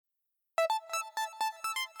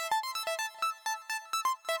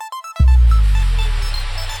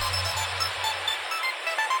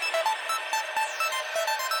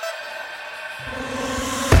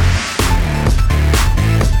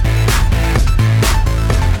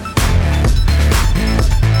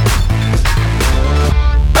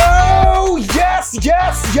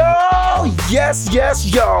Yes,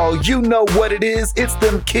 y'all. You know what it is. It's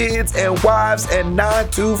them kids and wives and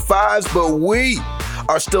 925s, but we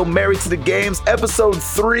are still married to the games. Episode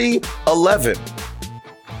 311.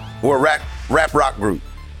 We're a rap rock group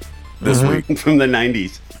this week. From the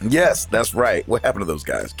 90s. Yes, that's right. What happened to those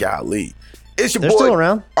guys? Golly. It's your They're boy. still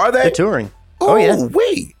around. Are they? They're touring. Ooh, Oh, yeah.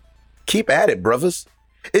 Wait. Keep at it, brothers.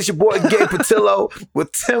 It's your boy Gabe Patillo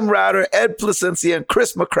with Tim Router, Ed Placencia, and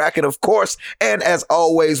Chris McCracken, of course. And as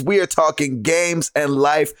always, we are talking games and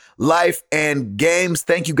life and games.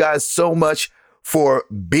 Thank you guys so much for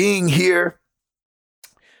being here.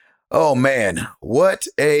 Oh man, what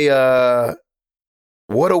a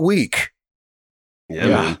week. Yeah.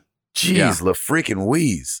 Man. Jeez, la freaking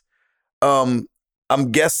wheeze. I'm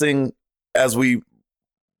guessing as we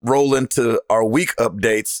roll into our week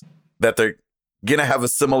updates that they're gonna have a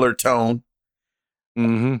similar tone.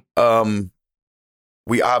 Mm-hmm.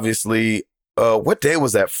 We obviously what day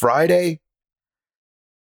was that? Friday?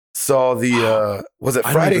 Saw the was it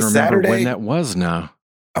Friday, I don't even Saturday? remember when that was now.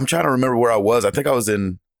 I'm trying to remember where I was. I think I was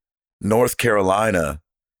in North Carolina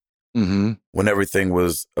Mm-hmm. when everything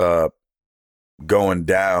was going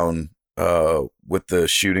down with the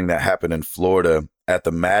shooting that happened in Florida at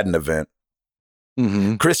the Madden event.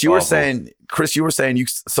 Mm-hmm. Chris, you were saying you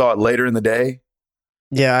saw it later in the day.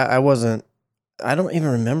 Yeah, I don't even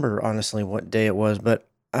remember, honestly, what day it was, but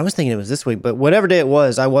I was thinking it was this week. But whatever day it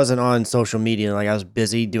was, I wasn't on social media. Like, I was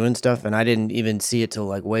busy doing stuff, and I didn't even see it till,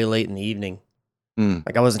 like, way late in the evening. Mm.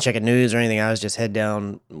 Like, I wasn't checking news or anything. I was just head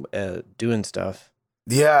down doing stuff.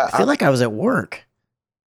 Yeah, I feel like I was at work.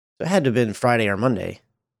 So it had to have been Friday or Monday.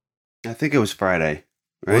 I think it was Friday.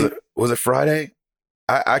 Right? Was it Friday?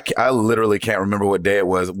 I literally can't remember what day it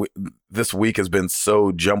was. This week has been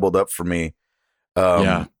so jumbled up for me.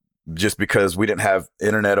 Just because we didn't have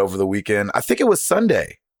internet over the weekend. I think it was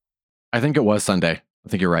Sunday. I think it was Sunday. I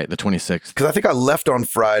think you're right. The 26th. Because I think I left on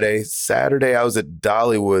Friday. Saturday, I was at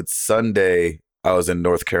Dollywood. Sunday, I was in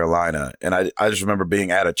North Carolina. And I just remember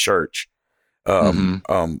being at a church when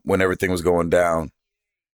everything was going down.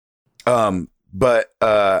 But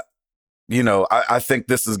I think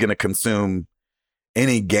this is going to consume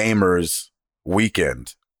any gamer's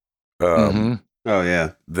weekend. Oh,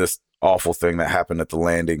 yeah. This awful thing that happened at the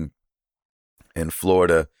landing in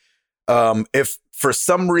Florida. If for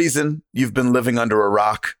some reason you've been living under a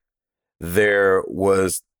rock, there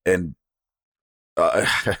was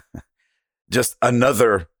just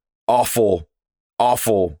another awful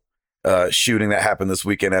shooting that happened this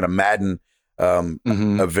weekend at a Madden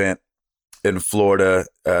event in Florida.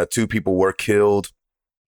 2 people were killed.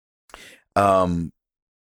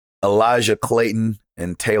 Elijah Clayton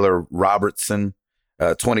and Taylor Robertson,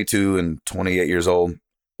 22 and 28 years old.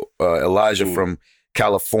 Elijah from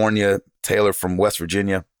California, Taylor from West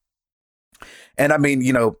Virginia. And I mean,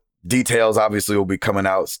 details obviously will be coming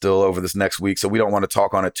out still over this next week, so we don't want to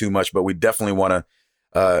talk on it too much, but we definitely want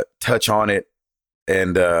to touch on it.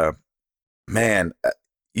 And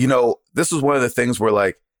this is one of the things where,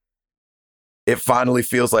 like, it finally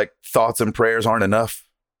feels like thoughts and prayers aren't enough.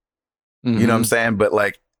 Mm-hmm. You know what I'm saying? But,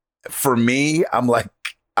 like, for me, I'm like,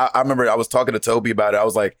 I remember I was talking to Toby about it. I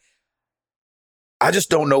was like, I just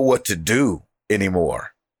don't know what to do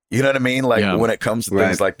anymore. You know what I mean? Like, when it comes to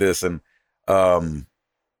things like this. And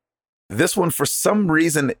this one, for some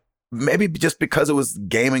reason, maybe just because it was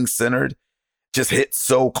gaming centered, just hit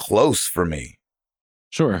so close for me.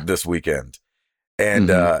 Sure. This weekend. And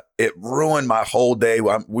it ruined my whole day.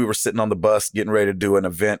 We were sitting on the bus getting ready to do an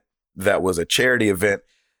event that was a charity event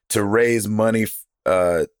to raise money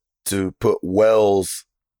to put wells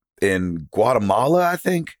in Guatemala, I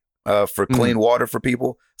think, for clean water for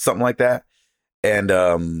people, something like that.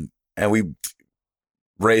 And we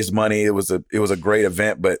raised money. It was a great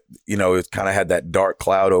event, but it kind of had that dark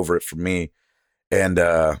cloud over it for me. And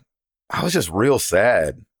I was just real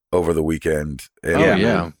sad over the weekend.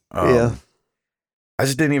 And, I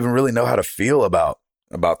just didn't even really know how to feel about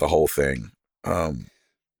the whole thing. Well,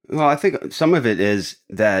 I think some of it is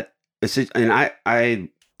that, and I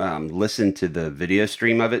listened to the video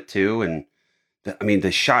stream of it too, and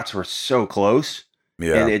the shots were so close.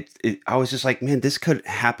 Yeah, and I was just like, man, this could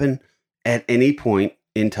happen at any point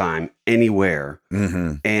in time, anywhere.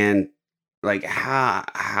 Mm-hmm. And like,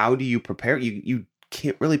 how do you prepare? You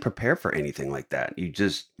can't really prepare for anything like that. You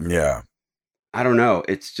just, I don't know.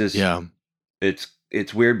 It's just,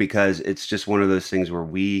 it's weird because it's just one of those things where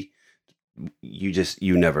you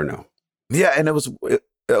never know. Yeah. And it was,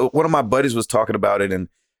 one of my buddies was talking about it, and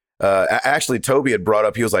actually Toby had brought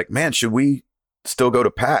up, he was like, man, should we still go to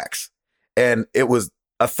PAX? And it was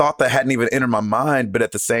a thought that hadn't even entered my mind. But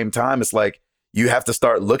at the same time, it's like, you have to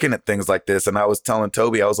start looking at things like this. And I was telling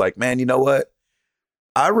Toby, I was like, man, you know what?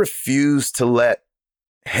 I refuse to let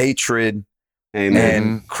hatred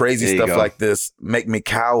and crazy stuff like this make me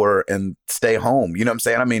cower and stay home. You know what I'm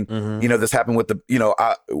saying? I mean, you know, this happened with the, you know,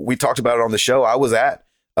 we talked about it on the show. I was at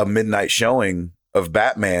a midnight showing of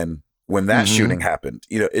Batman when that shooting happened.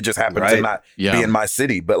 You know, it just happened to not be in my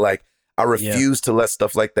city, but like, I refuse to let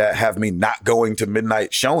stuff like that have me not going to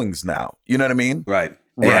midnight showings now. You know what I mean? Right.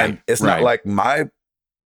 And it's not like my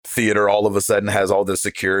theater all of a sudden has all this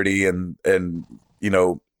security and, you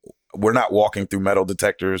know, we're not walking through metal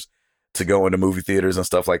detectors to go into movie theaters and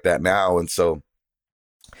stuff like that now. And so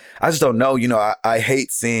I just don't know, you know, I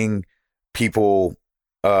hate seeing people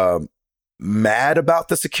mad about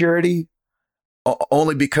the security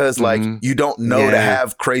only because like you don't know to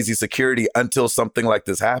have crazy security until something like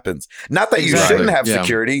this happens. Not that you shouldn't have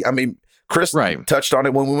security. I mean, Chris touched on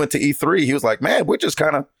it when we went to E3. He was like, man, we're just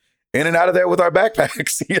kind of in and out of there with our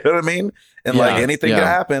backpacks. You know what I mean? And like anything can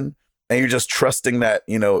happen. And you're just trusting that,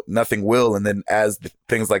 you know, nothing will. And then as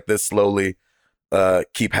things like this slowly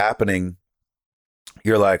keep happening,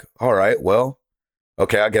 you're like, all right, well,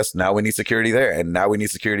 okay, I guess now we need security there. And now we need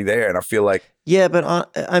security there. And I feel like. Yeah, but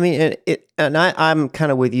I mean, I'm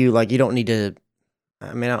kind of with you. Like, you don't need to.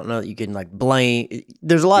 I mean, I don't know that you can like blame.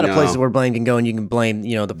 There's a lot of places where blame can go, and you can blame,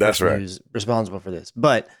 you know, the person who's responsible for this.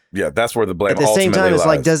 But yeah, that's where the blame. At the same time, it's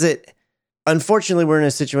like, does it? Unfortunately, we're in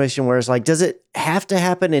a situation where it's like, does it have to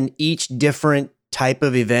happen in each different type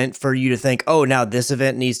of event for you to think, oh, now this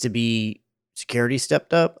event needs to be security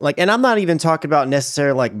stepped up? Like, and I'm not even talking about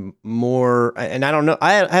necessarily like more, and I don't know,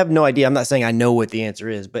 I have no idea. I'm not saying I know what the answer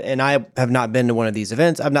is, but, and I have not been to one of these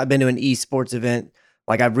events. I've not been to an esports event.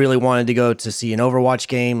 Like, I've really wanted to go to see an Overwatch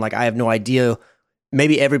game. Like, I have no idea.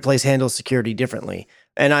 Maybe every place handles security differently.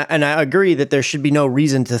 And I agree that there should be no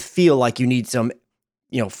reason to feel like you need some,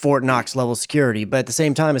 you know, Fort Knox level security. But at the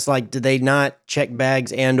same time, it's like, do they not check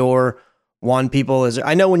bags and or wand people?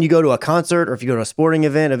 I know when you go to a concert or if you go to a sporting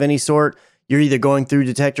event of any sort, you're either going through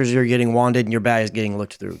detectors or you're getting wanded and your bag is getting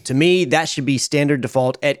looked through. To me, that should be standard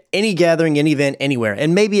default at any gathering, any event, anywhere.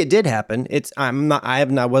 And maybe it did happen.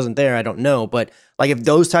 I wasn't there. I don't know. But like, if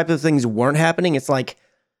those type of things weren't happening, it's like,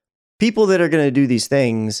 people that are going to do these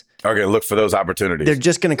things are going to look for those opportunities. They're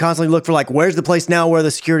just going to constantly look for like, where's the place now where the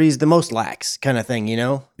security is the most lax kind of thing, you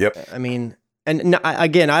know? Yep. I mean, and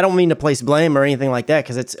again, I don't mean to place blame or anything like that,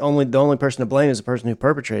 because it's the only person to blame is the person who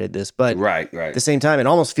perpetrated this. But at the same time, it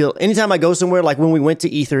almost feels, anytime I go somewhere, like when we went to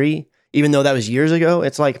E3, even though that was years ago,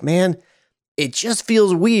 it's like, man, it just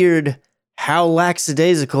feels weird how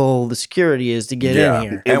lackadaisical the security is to get in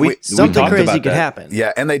here. And something crazy could happen.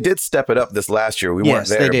 Yeah, and they did step it up this last year. We weren't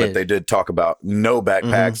there, but they did talk about no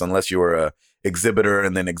backpacks unless you were a exhibitor,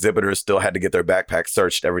 and then exhibitors still had to get their backpacks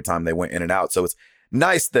searched every time they went in and out. So it's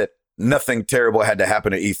nice that nothing terrible had to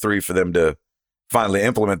happen at E3 for them to finally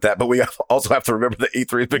implement that. But we also have to remember that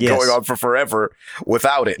E3 has been going on for forever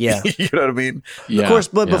without it. Yeah. You know what I mean? Yeah. Of course,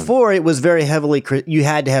 but before it was very heavily, you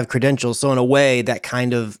had to have credentials. So in a way that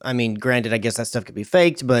kind of, I mean, granted, I guess that stuff could be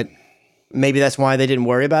faked, but maybe that's why they didn't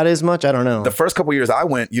worry about it as much. I don't know. The first couple of years I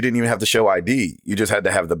went, you didn't even have to show ID. You just had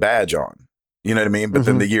to have the badge on. You know what I mean? But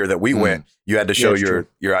then the year that we went, you had to show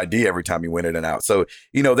your ID every time you went in and out. So,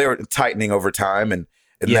 you know, they were tightening over time, and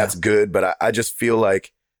that's good. But I just feel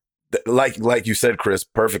like you said, Chris,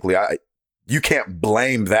 perfectly, you can't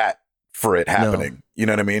blame that for it happening. No. You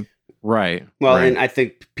know what I mean? Right. Well, and I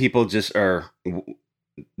think people just are,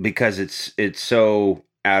 because it's so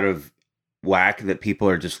out of whack that people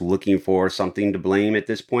are just looking for something to blame at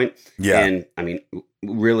this point. Yeah. And I mean,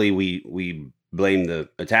 really, we blame the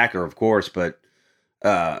attacker, of course, but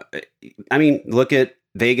I mean, look at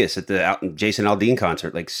Vegas at the Jason Aldean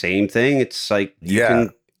concert. Like, same thing. It's like you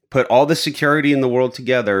can put all the security in the world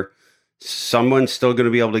together. Someone's still going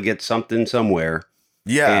to be able to get something somewhere.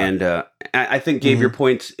 Yeah. And I think Gabe, your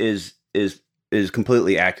point is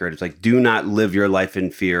completely accurate. It's like, do not live your life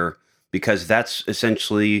in fear, because that's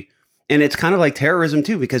essentially, and it's kind of like terrorism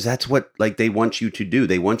too, because that's what like they want you to do.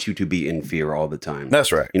 They want you to be in fear all the time.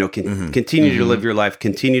 That's right. You know, continue to live your life,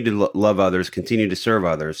 continue to love others, continue to serve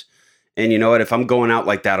others. And you know what? If I'm going out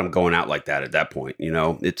like that, I'm going out like that at that point. You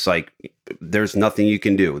know, it's like there's nothing you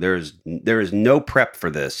can do. There is no prep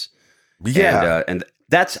for this. Yeah. And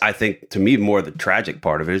that's, I think, to me, more the tragic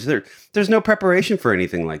part of it is there's no preparation for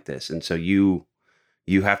anything like this. And so you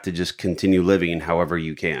have to just continue living however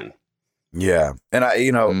you can. Yeah. And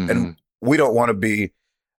and we don't want to be,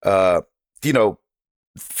 for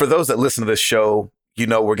those that listen to this show,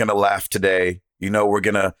 we're going to laugh today, we're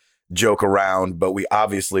going to joke around, but we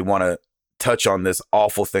obviously want to touch on this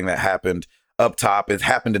awful thing that happened up top. It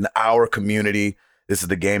happened in our community. This is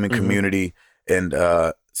the gaming community. And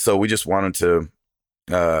so we just wanted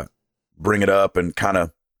to bring it up and kind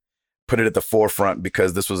of put it at the forefront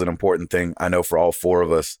because this was an important thing, I know, for all four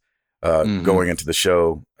of us going into the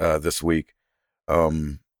show this week.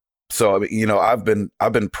 So, I mean, you know, I've been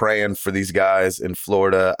praying for these guys in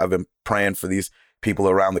Florida. I've been praying for these people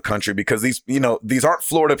around the country because these aren't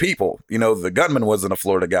Florida people. You know, the gunman wasn't a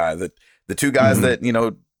Florida guy. The two guys that, you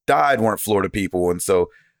know, died weren't Florida people. And so,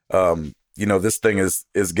 you know, this thing is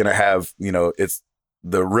going to have, you know,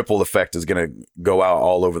 the ripple effect is going to go out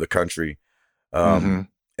all over the country. And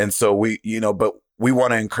so but we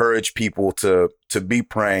want to encourage people to be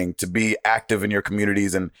praying, to be active in your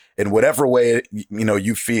communities and in whatever way, you know,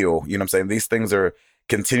 you feel, you know what I'm saying? These things are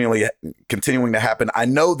continuing to happen. I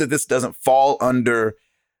know that this doesn't fall under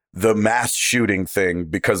the mass shooting thing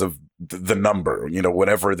because of the number, you know,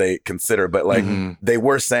 whatever they consider. But like they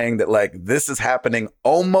were saying that like this is happening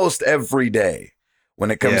almost every day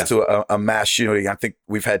when it comes to a mass shooting. I think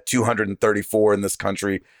we've had 234 in this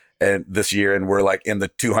country and this year, and we're like in the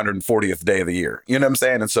 240th day of the year. You know what I'm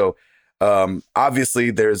saying? And so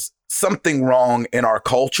obviously there's something wrong in our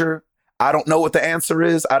culture. I don't know what the answer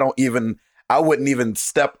is. I wouldn't even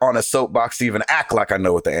step on a soapbox to even act like I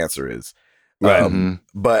know what the answer is. Right.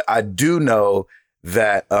 But I do know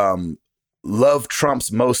that love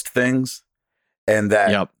trumps most things, and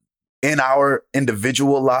that in our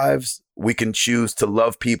individual lives, we can choose to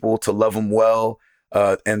love people, to love them well,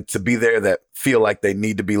 and to be there that feel like they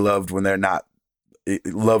need to be loved when they're not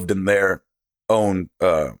loved in their own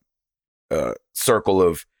circle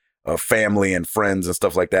of family and friends and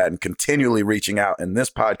stuff like that, and continually reaching out. And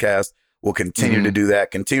this podcast will continue to do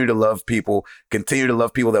that, continue to love people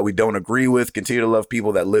that we don't agree with, continue to love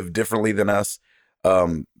people that live differently than us,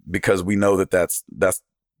 because we know that that's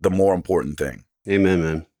the more important thing. Amen,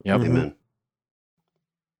 man. Yep. Amen.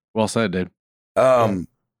 Well said, dude.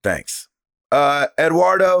 Thanks.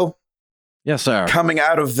 Eduardo. Yes, sir. Coming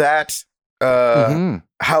out of that,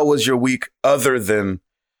 how was your week other than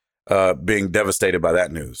being devastated by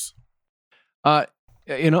that news?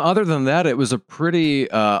 You know, other than that, it was a pretty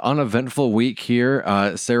uneventful week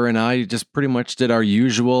here. Sarah and I just pretty much did our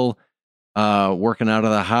usual working out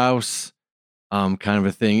of the house kind of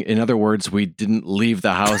a thing. In other words, we didn't leave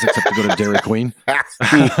the house except to go to Dairy Queen.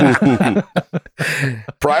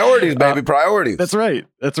 Priorities, baby, priorities. That's right.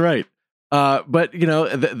 That's right. But you know,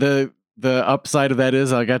 the upside of that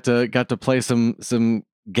is I got to play some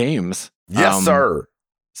games. Yes, sir.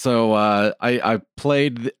 So I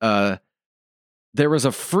played. There was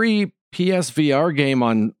a free PSVR game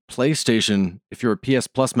on PlayStation, if you're a PS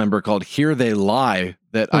Plus member, called Here They Lie,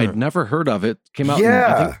 that I'd never heard of. It came out in,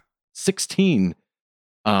 I think, 16.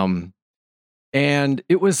 And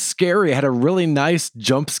it was scary. It had a really nice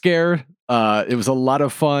jump scare. It was a lot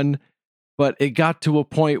of fun, but it got to a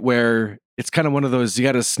point where it's kind of one of those, you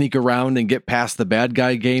got to sneak around and get past the bad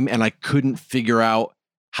guy game, and I couldn't figure out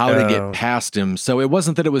how to get past him. So it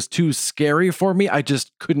wasn't that it was too scary for me. I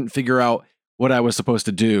just couldn't figure out what I was supposed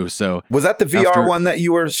to do. So was that the VR one that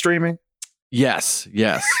you were streaming? Yes.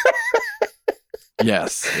 Yes,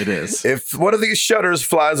 it is. If one of these shutters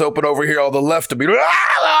flies open over here on the left to be,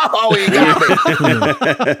 oh, he got me.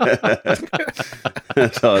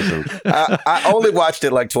 That's awesome. I only watched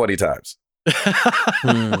it like 20 times.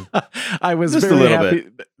 I was just very happy.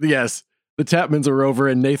 Yes. The Tapmans are over,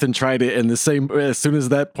 and Nathan tried it, and as soon as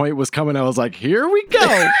that point was coming, I was like, "Here we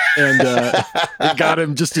go!" And it got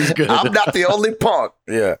him just as good. I'm not the only punk.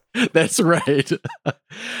 Yeah, that's right.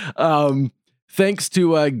 Thanks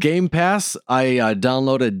to Game Pass, I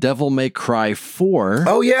downloaded Devil May Cry 4.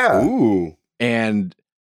 Oh yeah, ooh, and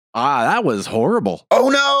that was horrible. Oh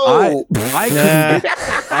no,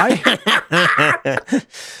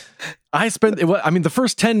 I spent. I mean, the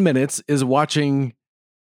first 10 minutes is watching.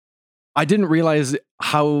 I didn't realize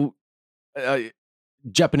how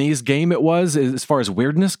Japanese game it was as far as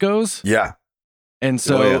weirdness goes. Yeah. And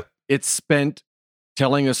so it spent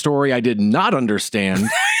telling a story I did not understand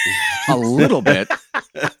a little bit.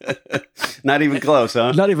 Not even close,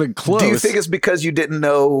 huh? Not even close. Do you think it's because you didn't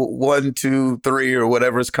know 1, 2, 3 or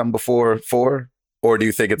whatever's come before 4? Or do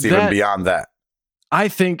you think it's even beyond that? I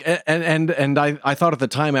think, and I thought at the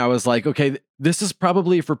time, I was like, okay, this is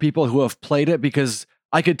probably for people who have played it, because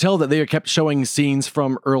I could tell that they kept showing scenes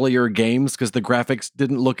from earlier games because the graphics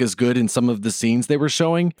didn't look as good in some of the scenes they were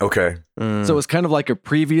showing. Okay. So it was kind of like a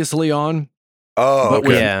previously on. Oh,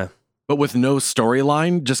 okay. But with no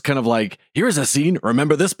storyline, just kind of like, here's a scene.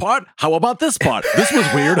 Remember this part? How about this part? This was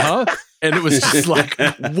weird, huh? And it was just like,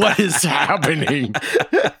 what is happening?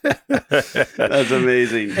 That's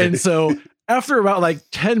amazing. And so after about like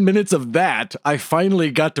 10 minutes of that, I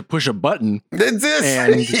finally got to push a button. And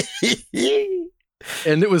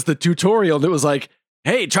it was the tutorial that was like,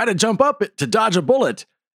 hey, try to jump up to dodge a bullet.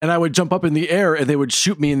 And I would jump up in the air and they would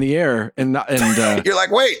shoot me in the air. And you're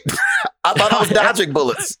like, wait, I thought I was dodging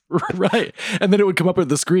bullets. Right. And then it would come up at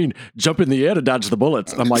the screen, jump in the air to dodge the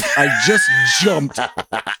bullets. I'm like, I just jumped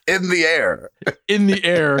in the air.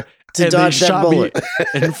 To and dodge they that shot bullet. me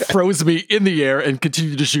and froze me in the air and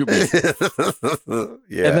continued to shoot me.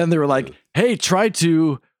 Yeah. And then they were like, hey, try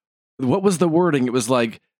to, what was the wording? It was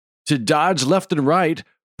like, to dodge left and right,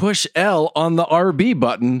 push L on the RB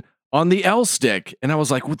button on the L stick. And I was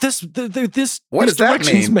like, well, What these does that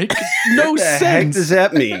directions mean? make no What the heck sense. does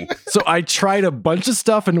that mean? So I tried a bunch of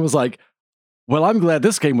stuff and was like, well, I'm glad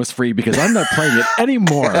this game was free because I'm not playing it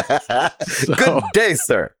anymore. Good day,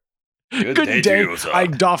 sir. Good day. to you, sir. I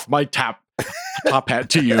doff my top hat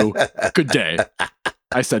to you. Good day.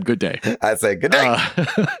 I said good day. I say good day.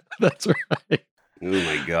 That's right. Oh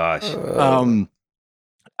my gosh.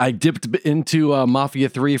 I dipped into Mafia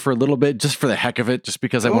 3 for a little bit, just for the heck of it, just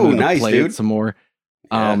because I wanted to play it some more.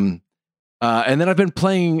 Yeah. And then I've been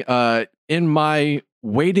playing in my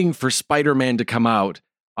waiting for Spider-Man to come out.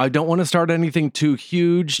 I don't want to start anything too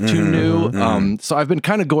huge, too new. So I've been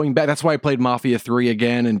kind of going back. That's why I played Mafia 3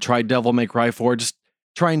 again and tried Devil May Cry 4, just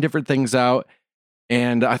trying different things out.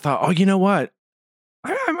 And I thought, oh, you know what?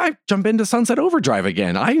 I might jump into Sunset Overdrive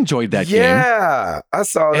again. I enjoyed that game. Yeah, I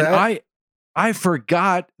saw that. And I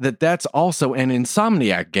forgot that that's also an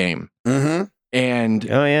Insomniac game. Mm-hmm.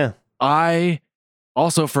 And Oh yeah. I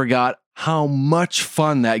also forgot how much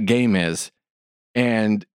fun that game is.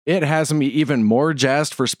 And it has me even more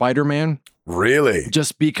jazzed for Spider-Man. Really?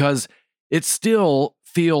 Just because it still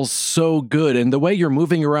feels so good. And the way you're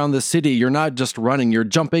moving around the city, you're not just running, you're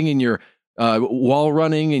jumping and you're wall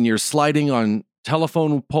running and you're sliding on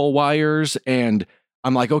telephone pole wires. And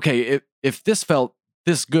I'm like, okay, if this felt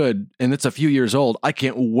this good and it's a few years old, I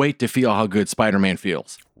can't wait to feel how good Spider-Man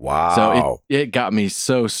feels. Wow. So it got me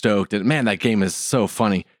so stoked. And man, that game is so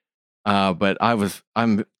funny. But I was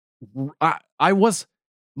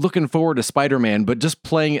looking forward to Spider-Man, but just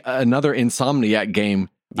playing another Insomniac game,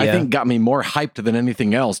 I think got me more hyped than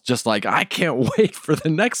anything else. Just like, I can't wait for the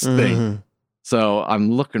next thing. So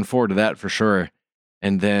I'm looking forward to that for sure.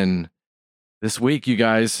 And then this week, you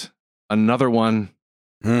guys, another one,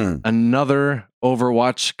 another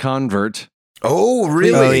Overwatch convert. Oh,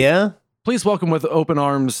 really? Oh yeah. Please welcome with open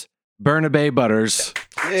arms, Bernabe Butters.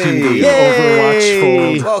 Hey. To the Yay. Overwatch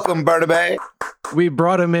fold. Welcome, Bernabe. We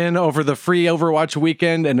brought him in over the free Overwatch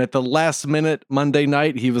weekend, and at the last minute Monday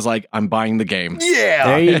night, he was like, I'm buying the game. Yeah.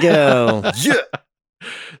 There you go. Yeah.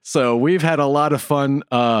 So we've had a lot of fun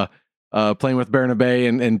playing with Bernabe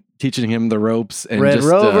and teaching him the ropes. And Red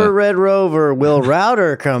Rover, will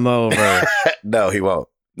Router come over? No, he won't.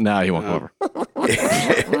 No, he won't go over.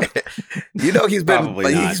 You know, he's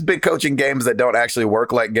Probably not. been coaching games that don't actually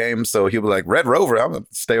work like games. So he'll be like, Red Rover, I'm gonna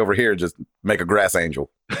stay over here and just make a grass angel.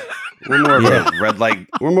 We're more of a red light.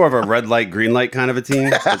 We're more of a red light, green light kind of a team.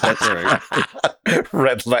 But that's all right.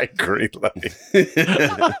 Red light, green light.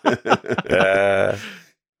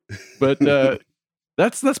 But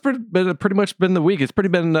that's pretty much been the week. It's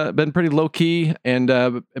been pretty low key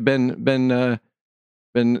and been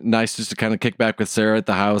nice just to kind of kick back with Sarah at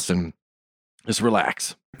the house and just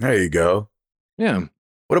relax. There you go. Yeah.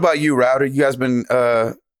 What about you, Router? You guys been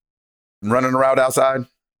running around outside?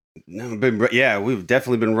 No, we've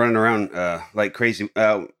definitely been running around like crazy.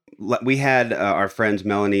 We had our friends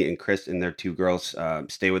Melanie and Chris and their two girls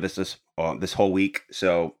stay with us this whole week,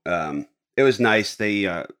 so it was nice.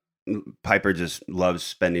 Piper just loves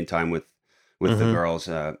spending time with the girls,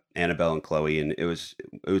 Annabelle and Chloe, and it was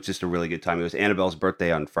just a really good time. It was Annabelle's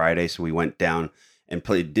birthday on Friday, so we went down and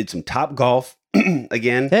did some Top Golf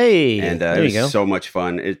again. Hey, and there it you go. was so much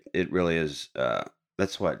fun. It really is.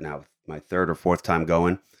 That's what now my third or fourth time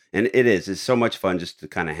going, and it's so much fun just to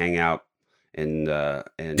kind of hang out and.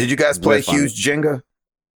 Did you guys play riff on Huge Jenga?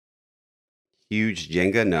 Huge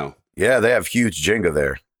Jenga? No. Yeah, they have Huge Jenga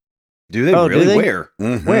there. Do they Oh, really? do they? Where?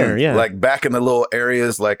 Mhm. Where? Yeah. Like back in the little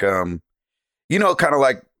areas, like kind of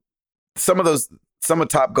like some of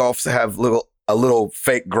Top Golfs have a little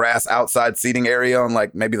fake grass outside seating area on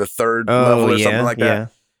like maybe the third level or something like that. Yeah.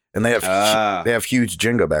 And they have Huge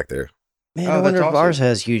Jenga back there. Man, Oh, I wonder that's if awesome. ours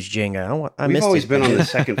has huge Jenga. I We've missed always it. been on the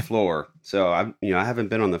second floor, so I haven't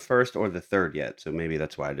been on the first or the third yet. So maybe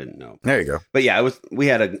that's why I didn't know. There you go. But yeah, we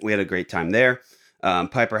had a great time there.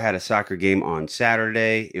 Piper had a soccer game on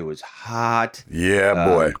Saturday. It was hot. Yeah,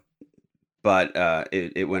 boy. But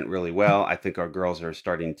it went really well. I think our girls are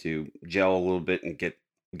starting to gel a little bit and get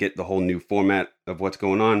the whole new format of what's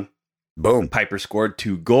going on. Boom. Piper scored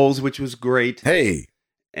 2 goals, which was great. Hey.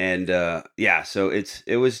 And so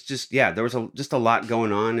it was just there was just a lot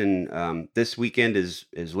going on, and this weekend is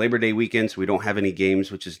Labor Day weekend, so we don't have any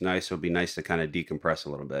games, which is nice. So it'll be nice to kind of decompress a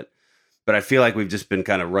little bit. But I feel like we've just been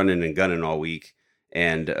kind of running and gunning all week,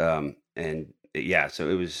 and so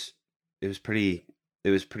it was pretty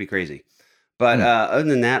crazy. But other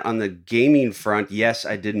than that, on the gaming front, yes,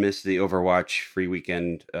 I did miss the Overwatch free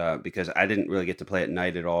weekend because I didn't really get to play at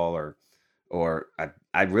night at all, or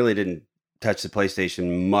I really didn't touch the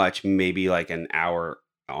PlayStation much, maybe like an hour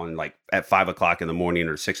on like at 5 o'clock in the morning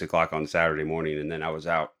or 6 o'clock on Saturday morning, and then I was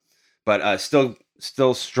out. But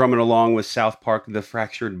still strumming along with South Park: The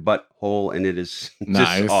Fractured Butthole, and it is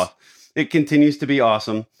nice. It continues to be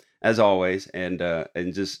awesome as always, and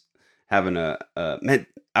just having man.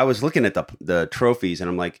 I was looking at the trophies, and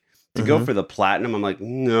I'm like, to go for the platinum, I'm like,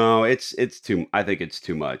 no, it's too. I think it's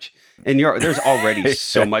too much, and there's already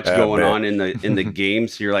so much going on in the game,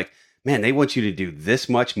 so you're like, man, they want you to do this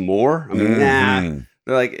much more. I mean, nah.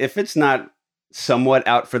 They're like, if it's not somewhat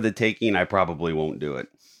out for the taking, I probably won't do it.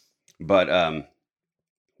 But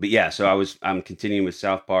yeah, so I'm continuing with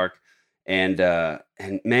South Park, and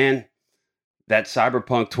man, that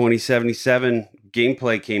Cyberpunk 2077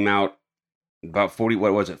 gameplay came out about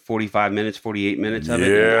 45 minutes, 48 minutes of it.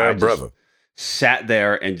 Yeah, brother. Sat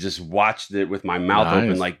there and just watched it with my mouth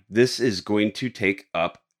open, like, this is going to take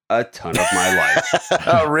up a ton of my life.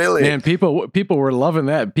 Oh, really? Man, people were loving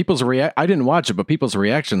that. I didn't watch it, but people's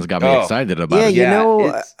reactions got me excited about it.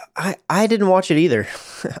 Yeah, I didn't watch it either.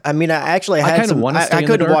 I mean, I actually had I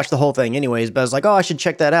couldn't watch the whole thing anyways, but I was like, oh, I should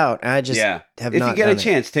check that out. And I just have not. If you get a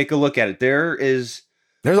chance, take a look at it. There's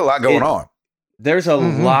a lot going on. There's a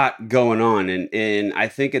lot going on, and I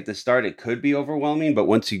think at the start it could be overwhelming, but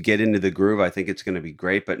once you get into the groove, I think it's going to be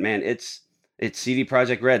great. But man, it's CD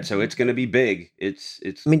Projekt Red, so it's going to be big. It's.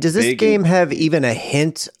 I mean, does this game have even a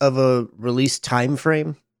hint of a release time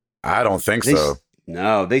frame? I don't think so.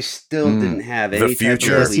 No, they still didn't have any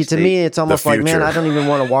future. See, to me, it's almost like, man, I don't even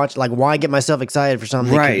want to watch. Like, why get myself excited for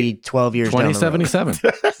something that could be 12 years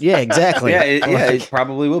 2077. Yeah, exactly. It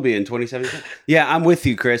probably will be in 2077. Yeah, I'm with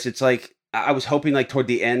you, Chris. It's like, I was hoping like toward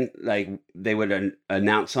the end, like they would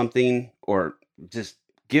announce something or just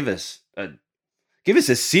give us a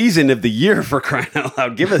season of the year, for crying out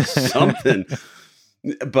loud. Give us something.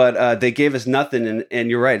 But they gave us nothing. And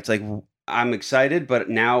you're right. It's like, I'm excited, but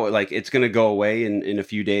now like it's going to go away in a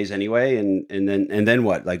few days anyway. And then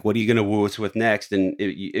what? Like, what are you going to woo us with next? And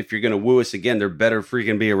if you're going to woo us again, there better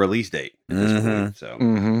freaking be a release date at this point.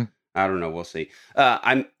 So I don't know. We'll see.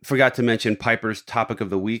 I forgot to mention Piper's topic of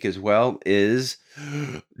the week as well is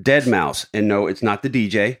Deadmau5. And no, it's not the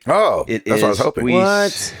DJ. Oh, that's what I was hoping.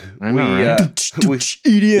 What? EDM.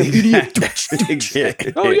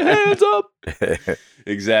 Exactly. Throw your hands up.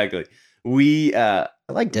 Exactly. I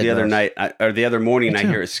like the other night or the other morning, I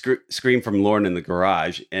hear a scream from Lauren in the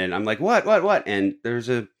garage, and I'm like, what? And there's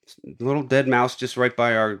a little Deadmau5 just right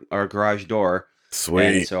by our garage door. Sweet.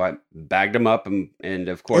 And so I bagged him up, and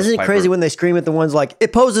of course, isn't it crazy when they scream at the ones like,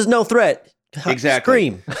 it poses no threat? Exactly.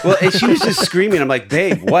 Scream. Well, and she was just screaming. I'm like,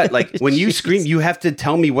 babe, what? Like, when you scream, you have to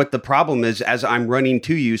tell me what the problem is as I'm running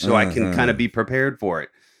to you, so I can kind of be prepared for it.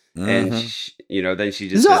 And then she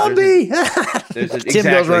just zombie. Tim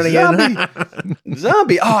goes running in.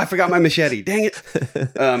 Zombie. Oh, I forgot my machete. Dang it.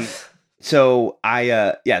 So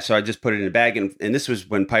I just put it in a bag, and this was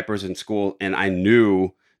when Piper was in school, and I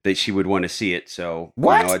knew that she would want to see it. So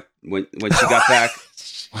what? When she got back,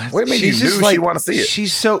 what do you mean? She want to see it?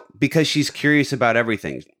 She's because she's curious about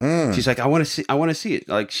everything. She's like, I want to see it.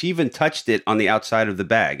 Like, she even touched it on the outside of the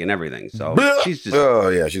bag and everything. So she's just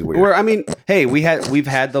she's weird. I mean, hey, we've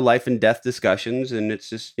had the life and death discussions, and it's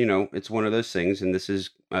just it's one of those things, and this is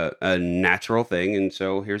a natural thing, and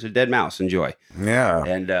so here's a Deadmau5. Enjoy. Yeah.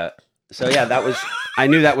 And so yeah, I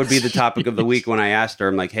knew that would be the topic of the week when I asked her.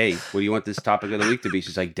 I'm like, hey, what do you want this topic of the week to be?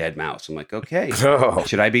 She's like, Deadmau5. I'm like, okay. Oh.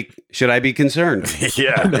 Should I be concerned?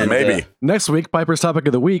 Yeah, and, maybe. Next week, Piper's topic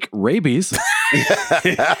of the week: rabies.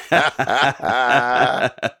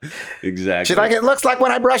 Exactly. She's like, it looks like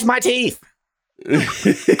when I brush my teeth.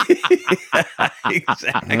 Exactly.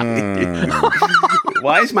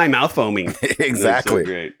 Why is my mouth foaming? Exactly. So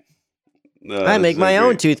great. I make my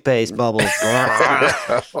own toothpaste bubbles.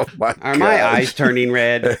 Are my eyes turning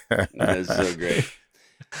red? That's so great.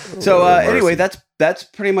 So anyway, that's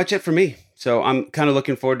pretty much it for me. So I'm kind of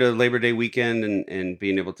looking forward to Labor Day weekend and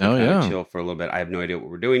being able to kind of chill for a little bit. I have no idea what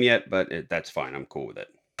we're doing yet, but that's fine. I'm cool with it.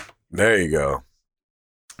 There you go.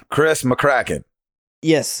 Chris McCracken.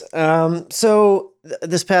 Yes. So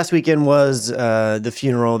this past weekend was the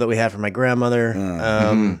funeral that we had for my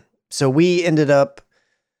grandmother. So we ended up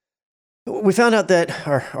We found out that,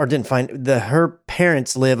 or didn't find, her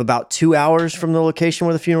parents live about 2 hours from the location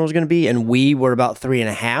where the funeral was going to be, and we were about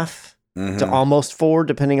 3.5 to almost 4,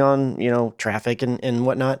 depending on, traffic and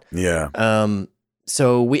whatnot. Yeah.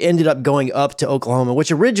 So we ended up going up to Oklahoma,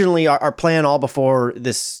 which originally our plan all before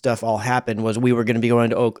this stuff all happened was we were going to be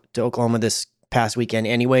going to Oklahoma this past weekend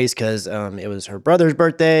anyways, because it was her brother's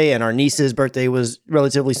birthday and our niece's birthday was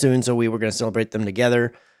relatively soon, so we were going to celebrate them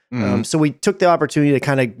together. So we took the opportunity to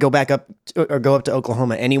kind of go up to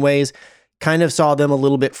Oklahoma anyways, kind of saw them a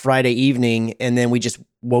little bit Friday evening, and then we just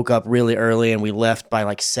woke up really early and we left by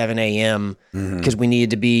like 7 a.m. because we needed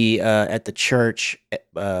to be at the church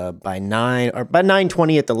by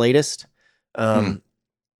 9:20 at the latest.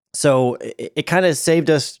 So it kind of saved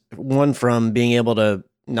us from being able to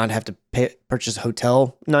not have to purchase a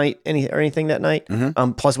hotel night or anything that night.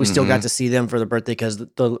 Plus we still got to see them for the birthday because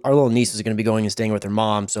our little niece was going to be going and staying with her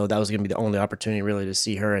mom. So that was going to be the only opportunity really to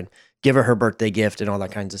see her and give her birthday gift and all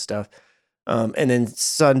that kinds of stuff. And then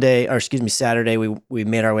Saturday, we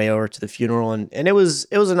made our way over to the funeral and it was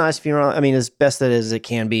a nice funeral. I mean, as best as it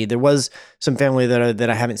can be. There was some family that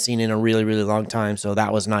I haven't seen in a really, really long time. So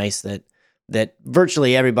that was nice that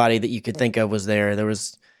virtually everybody that you could think of was there. There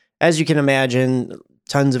was, as you can imagine,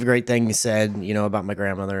 tons of great things said, about my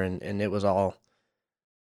grandmother, and it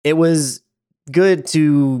was good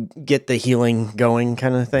to get the healing going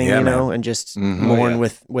kind of thing, and just mourn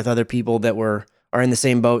with other people that are in the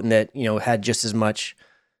same boat and that, had just as much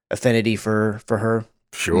affinity for her.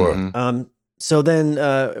 Sure. So then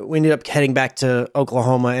we ended up heading back to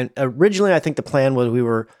Oklahoma, and originally I think the plan was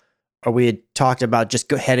we had talked about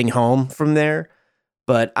just heading home from there.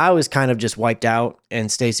 But I was kind of just wiped out,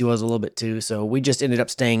 and Stacy was a little bit too. So we just ended up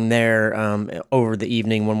staying there over the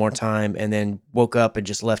evening one more time, and then woke up and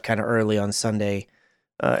just left kind of early on Sunday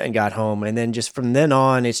and got home. And then just from then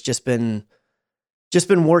on, it's just been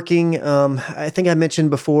working. I think I mentioned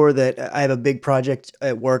before that I have a big project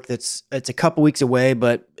at work it's a couple weeks away,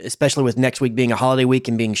 but especially with next week being a holiday week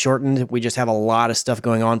and being shortened, we just have a lot of stuff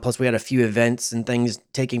going on. Plus, we had a few events and things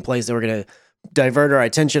taking place that were going to divert our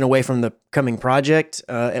attention away from the coming project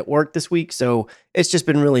at work this week. So it's just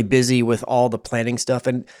been really busy with all the planning stuff.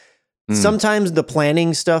 And sometimes the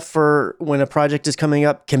planning stuff for when a project is coming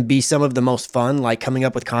up can be some of the most fun, like coming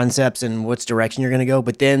up with concepts and which direction you're going to go.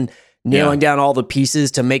 But then nailing down all the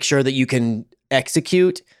pieces to make sure that you can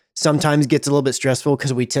execute sometimes gets a little bit stressful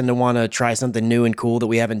because we tend to want to try something new and cool that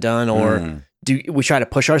we haven't done, or we try to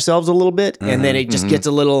push ourselves a little bit, and then it just gets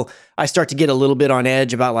I start to get a little bit on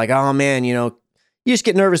edge about like, oh man, you just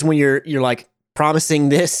get nervous when you're like promising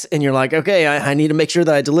this and you're like, okay, I need to make sure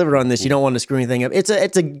that I deliver on this. You don't want to screw anything up. It's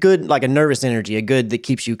a good, like a nervous energy, a good that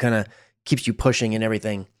keeps you pushing and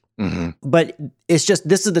everything. But it's just,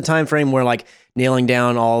 this is the time frame where like nailing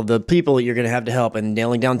down all the people that you're going to have to help and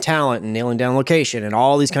nailing down talent and nailing down location and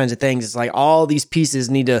all these kinds of things. It's like all these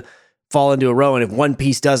pieces need to fall into a row. And if one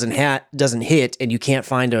piece doesn't hit and you can't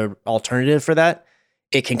find an alternative for that,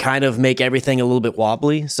 it can kind of make everything a little bit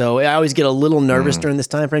wobbly. So I always get a little nervous during this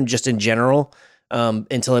time frame, just in general,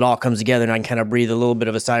 until it all comes together and I can kind of breathe a little bit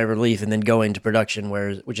of a sigh of relief and then go into production,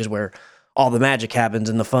 which is where all the magic happens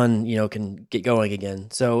and the fun, can get going again.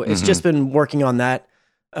 So it's just been working on that.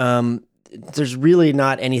 There's really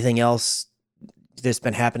not anything else that's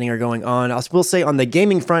been happening or going on. I will say on the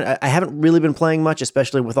gaming front, I haven't really been playing much,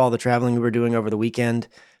 especially with all the traveling we were doing over the weekend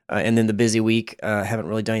and then the busy week. I haven't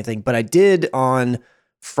really done anything, but I did on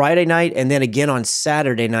Friday night and then again on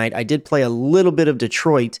Saturday night. I did play a little bit of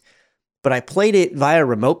Detroit, but I played it via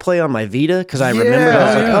remote play on my Vita because I remembered. I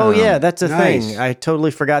was like, oh yeah, that's a thing. I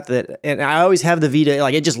totally forgot that. And I always have the Vita,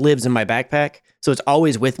 like it just lives in my backpack. So it's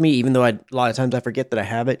always with me, even though a lot of times I forget that I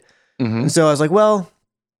have it. And so I was like, well,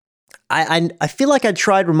 I feel like I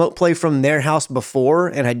tried remote play from their house before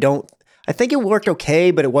and I think it worked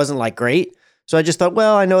okay, but it wasn't like great. So I just thought,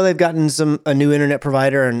 well, I know they've gotten a new internet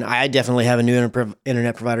provider, and I definitely have a new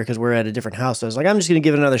internet provider because we're at a different house. So I was like, I'm just going to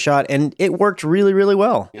give it another shot, and it worked really, really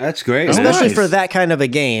well. That's great, especially for that kind of a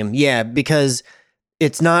game. Yeah, because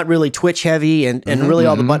it's not really Twitch heavy, and really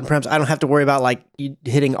all the button prompts. I don't have to worry about like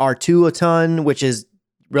hitting R2 a ton, which is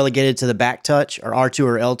relegated to the back touch, or R2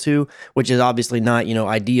 or L2, which is obviously not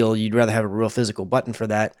ideal. You'd rather have a real physical button for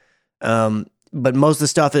that. But most of the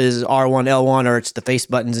stuff is R1, L1, or it's the face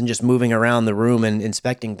buttons and just moving around the room and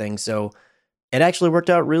inspecting things. So it actually worked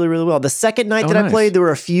out really, really well. The second night I played, there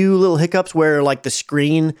were a few little hiccups where like the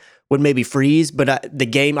screen would maybe freeze, but the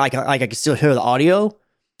game, I could still hear the audio.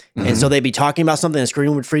 And so they'd be talking about something, the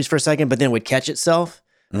screen would freeze for a second, but then it would catch itself.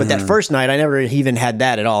 But that first night, I never even had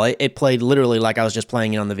that at all. It played literally like I was just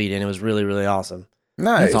playing it on the Vita, and it was really, really awesome.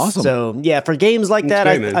 Nice. That's awesome. So yeah, for games like That's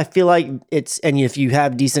that, great, man. I feel like it's, and if you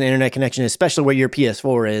have decent internet connection, especially where your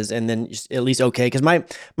PS4 is, and then just at least okay, because my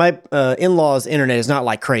in-laws' internet is not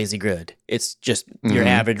like crazy good. It's just your Mhm.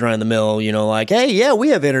 average run of the mill, you know, like, hey, yeah, we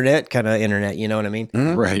have internet kind of internet, you know what I mean?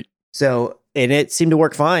 Mhm. Right. So, and it seemed to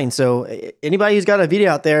work fine. So anybody who's got a video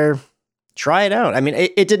out there, try it out. I mean,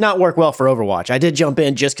 it did not work well for Overwatch. I did jump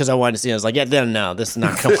in just because I wanted to see it. I was like, yeah, then no, this is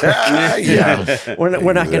not going to work. Yeah. We're not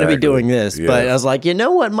going to be Exactly. doing this. Yeah. But I was like, you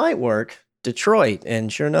know what might work? Detroit.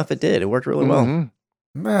 And sure enough, it did. It worked really well. Mhm.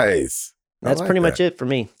 Nice. I That's like pretty that. much it for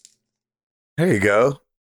me. There you go.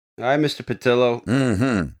 Hi, Mr. Patillo.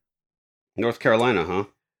 Mm-hmm. North Carolina, huh?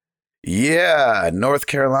 Yeah, North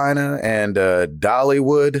Carolina and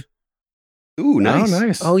Dollywood. Ooh, nice. Oh,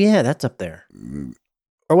 nice. Oh, yeah, that's up there.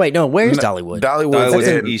 Or wait, no, where's Dollywood? Dollywood's That's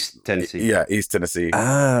in in East Tennessee. Yeah, East Tennessee.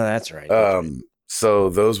 Ah, that's right. So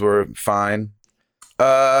those were fine.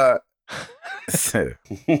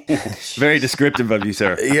 Very descriptive of you,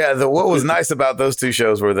 sir. Yeah, what was nice about those two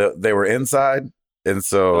shows were that they were inside, and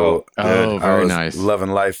so Oh, I very was nice.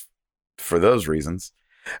 loving life for those reasons.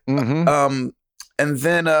 Mhm. And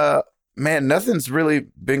then man, nothing's really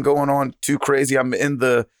been going on too crazy. I'm in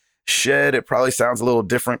the shed. It probably sounds a little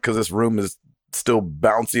different because this room is still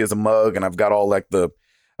bouncy as a mug, and I've got all like the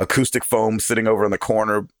acoustic foam sitting over in the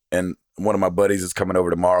corner. And one of my buddies is coming over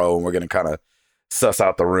tomorrow, and we're gonna kind of suss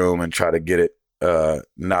out the room and try to get it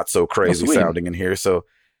not so crazy sweet. sounding in here. So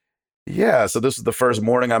yeah, so this was the first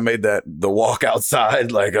morning I made the walk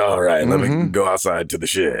outside. Like, all right, let me Mhm. go outside to the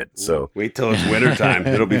shed. So Wait till it's wintertime.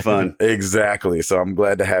 It'll be fun. exactly. So I'm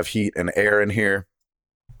glad to have heat and air in here.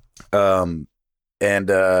 Yeah,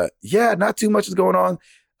 not too much is going on.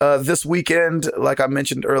 This weekend, like I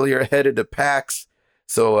mentioned earlier, headed to PAX.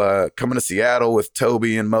 So coming to Seattle with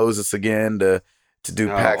Toby and Moses again to do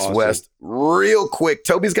PAX awesome. West. Real quick,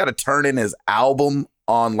 Toby's got to turn in his album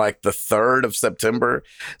on like the 3rd of September.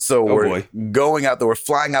 So we're boy. going out there. We're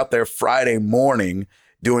flying out there Friday morning,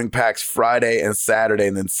 doing PAX Friday and Saturday,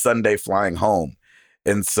 and then Sunday flying home.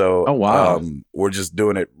 And so Oh, wow. we're just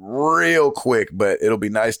doing it real quick, but it'll be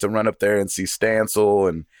nice to run up there and see Stancil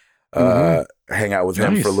and hang out with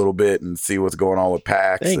him Nice. for a little bit and see what's going on with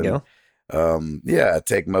PAX. there you and, go. Yeah,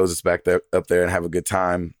 take Moses back there up there and have a good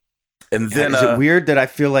time. And then Is it weird that I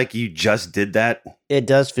feel like you just did that? It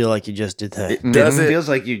does feel like you just did that. Does It it? feels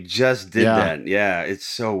like you just did Yeah. that. Yeah, it's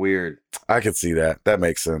so weird. I could see that. That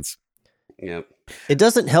makes sense. Yep. It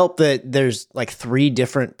doesn't help that there's like 3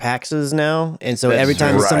 different PAXs now. And so That's every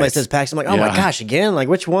time right. somebody says PAX, I'm like, oh my Yeah. gosh, again? Like,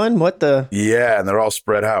 which one? What the? Yeah, and they're all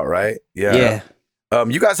spread out, right? Yeah.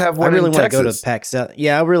 You guys have I one really in want to go Texas. to PAX South.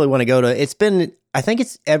 Yeah, I really want to go to. It's been, I think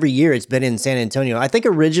it's every year it's been in San Antonio. I think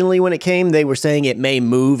originally when it came, they were saying it may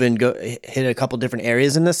move and go hit a couple different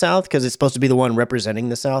areas in the South because it's supposed to be the one representing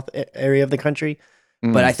the South area of the country.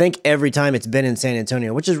 But I think every time it's been in San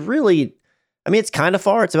Antonio, which is really, I mean, it's kind of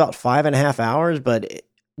far. It's about 5.5 hours, but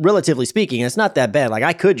relatively speaking, it's not that bad. Like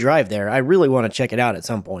I could drive there. I really want to check it out at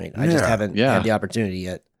some point. I just Yeah. haven't Yeah. had the opportunity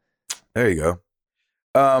yet. There you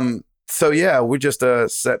go. So yeah, we're just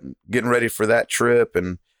getting ready for that trip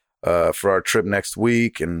and for our trip next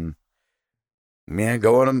week, and man,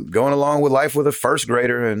 going along with life with a first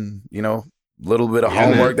grader, and you know, a little bit of Yeah,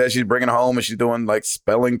 homework that she's bringing home, and she's doing like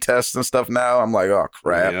spelling tests and stuff now. I'm like, oh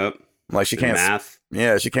crap! Yep. I'm like, she The can't. math.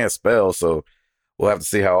 Yeah, she can't spell, so we'll have to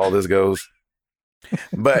see how all this goes.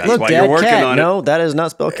 But That's Look, why Dad, you're working cat. on it. No, that is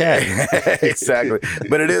not spelled cat. exactly.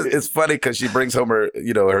 But it's funny because she brings home her,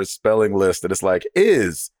 her spelling list, and it's like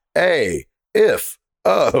is, a, if,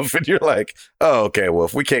 of, and you're like, oh, okay, well,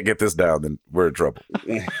 if we can't get this down, then we're in trouble.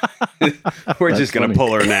 We're That's just going funny. to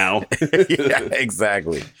pull her now. Yeah,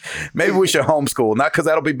 exactly. Maybe we should homeschool, not because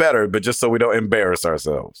that'll be better, but just so we don't embarrass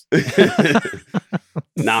ourselves.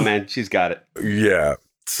 Nah, man, she's got it. Yeah.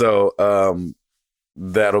 So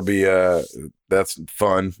that'll be that's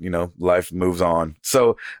fun, life moves on.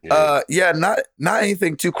 So yeah, not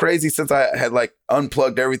anything too crazy since I had like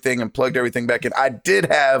unplugged everything and plugged everything back in. I did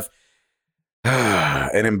have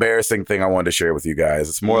an embarrassing thing I wanted to share with you guys.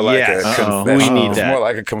 It's more like Yes. a Uh-oh. confession. We need It's that. more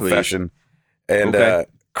like a confession. And Okay.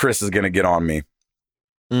 Chris is gonna get on me.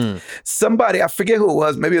 Mm. Somebody, I forget who it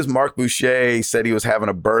was, maybe it was Mark Boucher, said he was having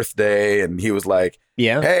a birthday and he was like,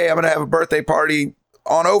 Yeah. hey, I'm gonna have a birthday party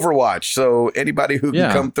on Overwatch. So anybody who Yeah.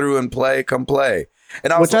 can come through and play, come play.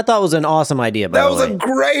 And I was Which I thought was an awesome idea, by that the was way. a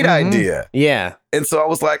great Mhm. idea. Yeah. And so I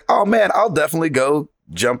was like, oh man, I'll definitely go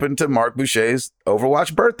jump into Mark Boucher's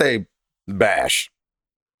Overwatch birthday bash.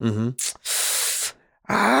 Mm-hmm.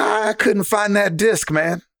 I couldn't find that disc,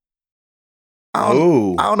 man. I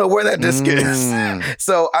Oh, don't know where that disc is. Mm.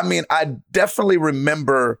 So, I mean, I definitely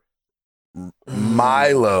remember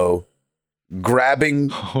Milo grabbing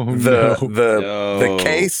the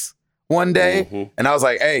case one day, and I was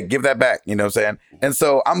like, "Hey, give that back." You know what I'm saying? And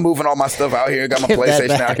so I'm moving all my stuff out here. Got my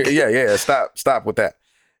PlayStation out here. Yeah. Stop with that.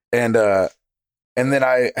 And then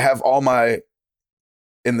I have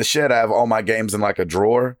in the shed. I have all my games in like a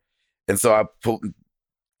drawer, and so I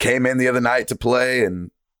came in the other night to play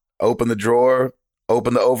and opened the drawer,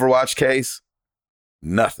 opened the Overwatch case,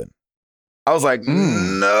 nothing. I was like,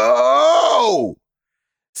 no.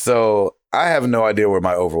 So I have no idea where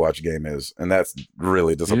my Overwatch game is, and that's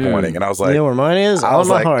really disappointing. And I was like, you know where mine is? On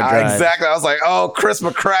my like, hard drive. Exactly. I was like, oh, Chris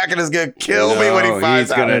McCracken is gonna kill me when he finds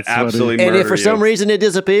out. He's gonna absolutely murder you. And if for some reason it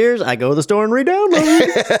disappears, I go to the store and re-download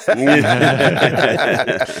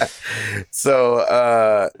it.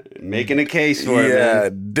 So making a case for it. Yeah,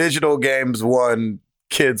 digital games 1,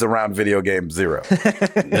 kids around video games 0.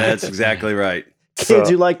 That's exactly right. Kids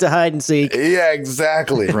who like to hide and seek. Yeah,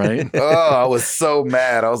 exactly. Right. Oh, I was so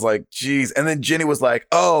mad. I was like, geez. And then Jenny was like,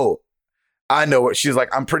 oh, I know what. She's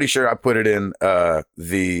like, I'm pretty sure I put it in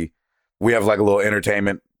we have like a little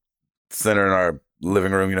entertainment center in our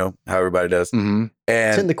living room, you know, how everybody does. Mm-hmm. And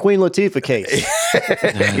it's in the Queen Latifah case.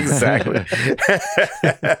 Exactly.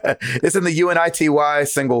 It's in the UNITY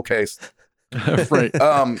single case. Right.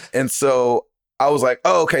 And so I was like,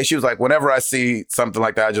 oh, okay. She was like, whenever I see something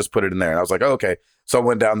like that, I just put it in there. And I was like, oh, okay. So I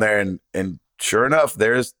went down there and sure enough,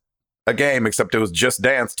 there's a game, except it was Just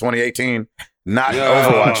Dance 2018, not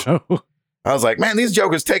Overwatch. I was like, man, these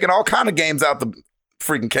jokers taking all kind of games out the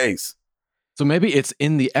freaking case. So maybe it's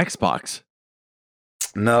in the Xbox.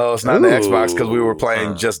 No, it's not in the Xbox because we were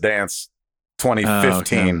playing Just Dance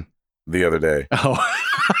 2015 the other day. Oh.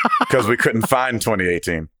 Because we couldn't find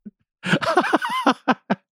 2018.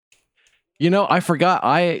 You know, I forgot.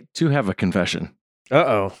 I too have a confession.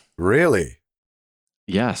 Uh-oh. Really?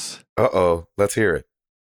 Yes. Uh-oh. Let's hear it.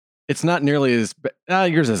 It's not nearly as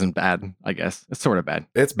bad. Yours isn't bad, I guess. It's sort of bad.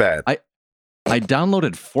 It's bad. I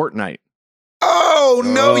downloaded Fortnite. Oh,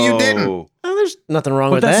 no, you didn't. Oh, there's nothing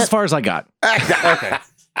wrong with that's that. As far as I got. Okay.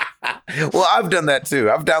 Well, I've done that too.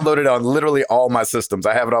 I've downloaded it on literally all my systems.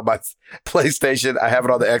 I have it on my PlayStation. I have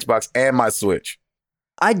it on the Xbox and my Switch.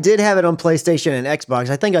 I did have it on PlayStation and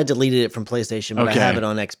Xbox. I think I deleted it from PlayStation, but I have it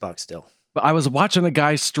on Xbox still. But I was watching a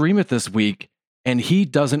guy stream it this week, and he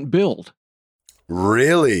doesn't build.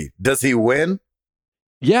 Really? Does he win?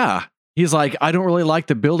 Yeah. He's like, I don't really like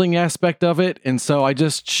the building aspect of it, and so I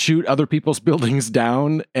just shoot other people's buildings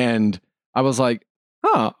down. And I was like,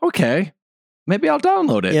 oh, okay. Maybe I'll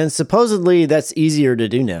download it. Yeah, and supposedly that's easier to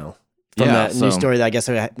do now. From that news story that I guess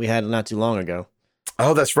we had not too long ago.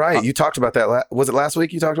 Oh, that's right. You talked about that. Was it last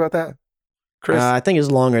week you talked about that, Chris? I think it was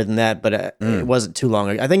longer than that, but it wasn't too long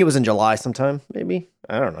ago. I think it was in July sometime, maybe.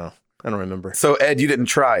 I don't know. I don't remember. So, Ed, you didn't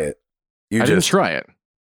try it. I didn't try it.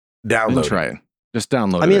 Download try it. Just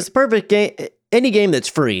download it. I mean, it's a perfect game. Any game that's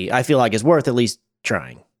free, I feel like, is worth at least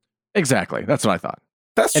trying. Exactly. That's what I thought.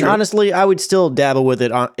 That's true. And honestly, I would still dabble with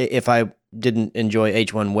it if I didn't enjoy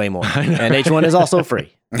H1 way more. And H1 is also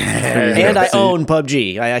free. And I own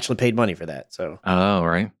PUBG. I actually paid money for that. So. Oh,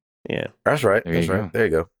 right. Yeah. That's right. There you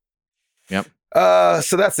go. Yep.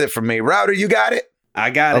 So that's it for me. Router, you got it? I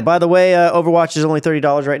got it. Oh, by the way, Overwatch is only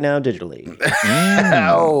 $30 right now digitally.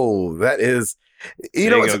 Oh, that is.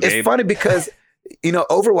 It's funny because,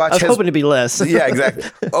 Overwatch I was hoping to be less. Yeah, exactly.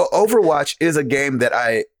 Overwatch is a game that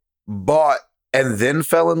I bought and then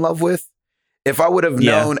fell in love with. If I would have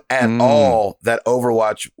known at all that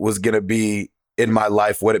Overwatch was going to be in my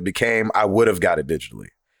life what it became, I would have got it digitally.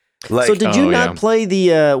 Like, so did you not play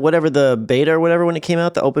the whatever the beta or whatever when it came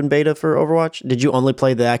out, the open beta for Overwatch? Did you only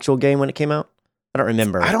play the actual game when it came out? I don't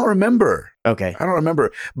remember. I don't remember. Okay. I don't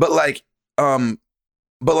remember. But like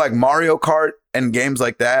Mario Kart and games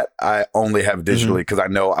like that, I only have digitally because I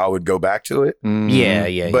know I would go back to it.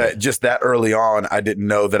 Yeah. But just that early on, I didn't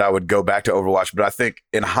know that I would go back to Overwatch. But I think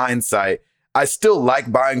in hindsight, I still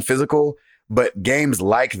like buying physical, but games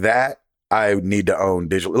like that, I need to own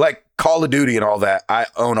digitally. Like Call of Duty and all that, I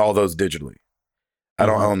own all those digitally. I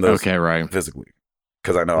don't own those physically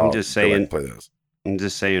because I know I'll just saying, play those. I'm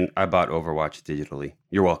just saying I bought Overwatch digitally.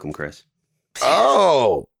 You're welcome, Chris.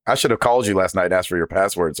 Oh, I should have called you last night and asked for your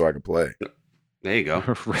password so I could play. There you go.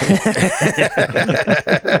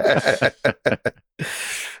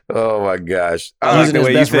 Oh my gosh. Using his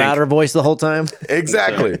best router voice the whole time.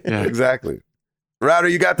 Exactly. Exactly. Router,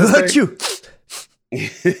 you got this thing?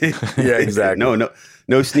 Yeah, exactly.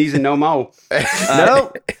 No sneezing, no mo.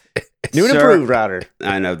 No. New and improved router.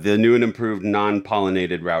 I know, the new and improved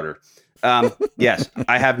non-pollinated router. Yes,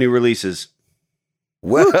 I have new releases.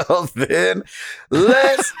 Well, then,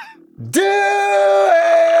 let's do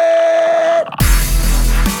it!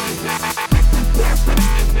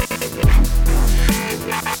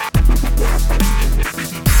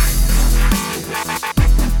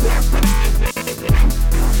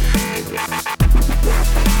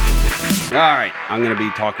 All right, I'm going to be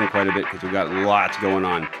talking quite a bit because we've got lots going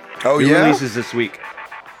on. Oh, new yeah? releases this week.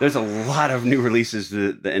 There's a lot of new releases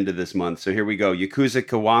at the end of this month. So here we go. Yakuza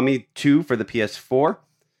Kiwami 2 for the PS4.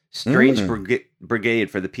 Strange Brigade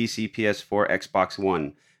for the PC, PS4, Xbox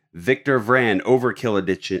One. Victor Vran Overkill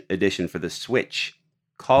Edition for the Switch.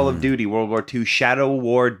 Call of Duty World War II Shadow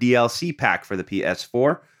War DLC pack for the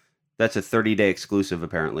PS4. That's a 30-day exclusive,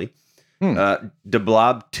 apparently. De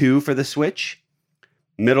Blob 2 for the Switch.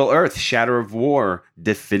 Middle Earth Shadow of War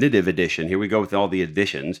Definitive Edition. Here we go with all the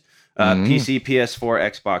editions. PC,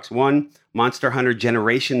 PS4, Xbox One. Monster Hunter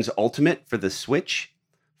Generations Ultimate for the Switch.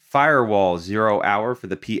 Firewall 0 Hour for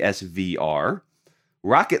the PSVR.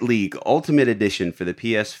 Rocket League Ultimate Edition for the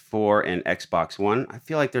PS4 and Xbox One. I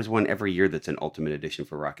feel like there's one every year that's an Ultimate Edition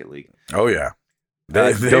for Rocket League. Oh, yeah.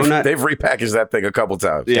 They've repackaged that thing a couple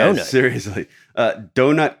times. Yeah, seriously.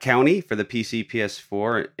 Donut County for the PC,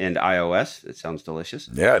 PS4, and iOS. It sounds delicious.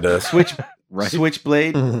 Yeah, it does.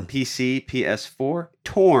 Switchblade, PC, PS4.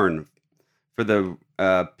 Torn for the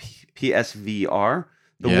PSVR.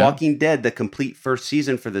 The Walking Dead, the complete first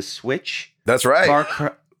season for the Switch. That's right. Far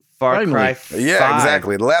Cry 5. Yeah,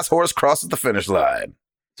 exactly. The last horse crosses the finish line.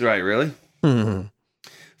 That's right, really?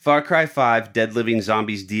 Far Cry 5, Dead Living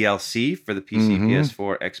Zombies DLC for the PC,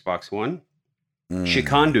 PS4, Xbox One.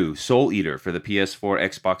 Shikandu, Soul Eater for the PS4,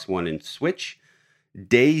 Xbox One, and Switch.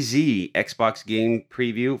 DayZ, Xbox game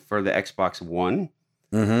preview for the Xbox One.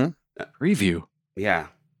 Preview? Yeah.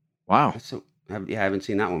 Wow. I haven't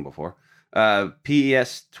seen that one before.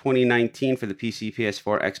 PES 2019 for the PC,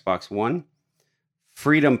 PS4, Xbox One.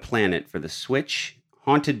 Freedom Planet for the Switch.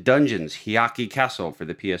 Haunted Dungeons, Hyaki Castle for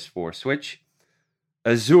the PS4, Switch.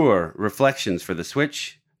 Azure Reflections for the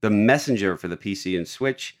Switch. The Messenger for the PC and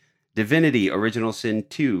Switch. Divinity Original Sin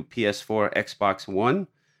 2, PS4, Xbox One.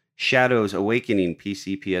 Shadows Awakening,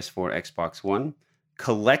 PC, PS4, Xbox One.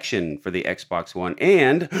 Collection for the Xbox One.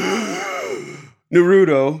 And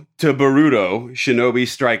Naruto to Boruto, Shinobi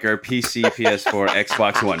Striker, PC, PS4,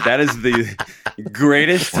 Xbox One. That is the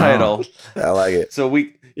greatest title. I like it. So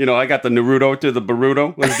I got the Naruto to the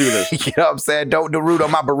Boruto. Let's do this. You know what I'm saying? Don't Naruto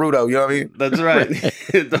my Boruto. You know what I mean? That's right.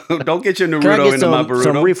 Don't get your Can I Naruto get into my Boruto.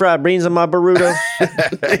 some refried beans in my burrito?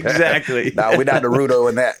 Exactly. No, we're not Naruto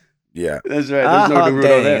in that. Yeah. That's right. There's no Naruto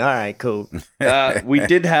dang. there. All right, cool. We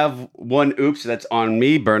did have one oops. That's on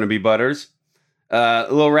me, Burnaby Butters.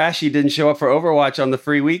 Lil Rashy didn't show up for Overwatch on the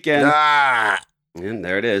free weekend. And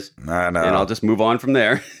there it is. No. And I'll just move on from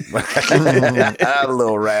there. A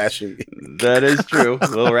little rashy. That is true.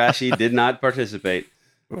 Lil Rashy did not participate.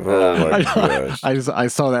 Oh my gosh. I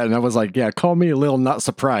saw that and I was like, yeah, call me a little not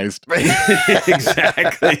surprised.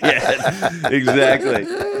 Exactly. Yes. Exactly.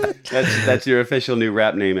 That's your official new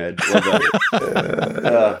rap name, Ed. Well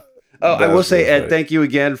done. I will say, Ed, thank you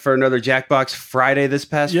again for another Jackbox Friday this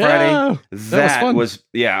past Friday. That was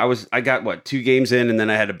I got 2 games in and then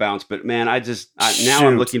I had to bounce. But man, now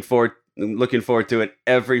I'm looking forward to it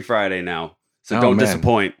every Friday now. So don't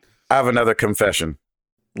disappoint. I have another confession.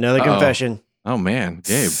 Another confession. Oh man,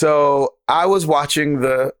 Gabe. So I was watching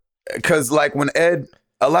because like when Ed,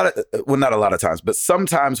 not a lot of times, but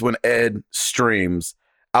sometimes when Ed streams,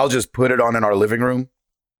 I'll just put it on in our living room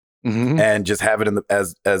and just have it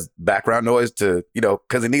as background noise to,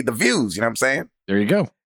 because it need the views, you know what I'm saying? There you go.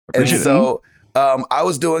 And so I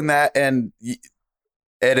was doing that and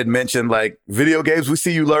Ed had mentioned like video games, we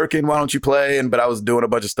see you lurking, why don't you play? But I was doing a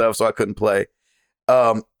bunch of stuff, so I couldn't play.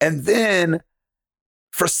 And then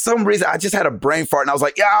for some reason, I just had a brain fart and I was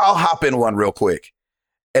like, yeah, I'll hop in one real quick.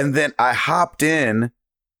 And then I hopped in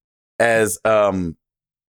as,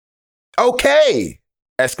 okay,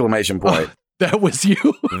 exclamation point. Oh, that was you?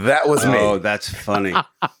 That was me. Oh, that's funny.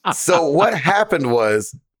 So what happened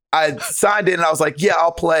was I signed in and I was like, yeah,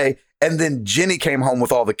 I'll play. And then Jenny came home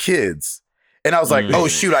with all the kids. And I was like, oh,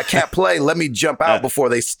 shoot, I can't play. Let me jump out before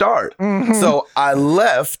they start. So I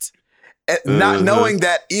left. Not knowing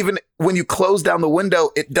that even when you close down the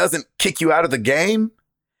window, it doesn't kick you out of the game.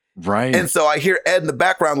 Right. And so I hear Ed in the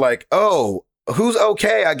background like, oh, who's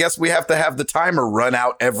okay? I guess we have to have the timer run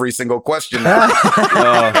out every single question now. And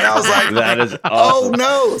I was like, that is awesome. Oh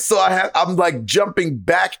no. So I'm like jumping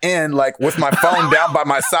back in like with my phone down by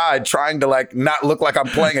my side, trying to like not look like I'm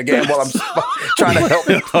playing a game while I'm trying to help.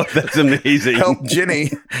 Oh, that's amazing. Help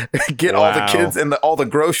Jenny get all the kids and all the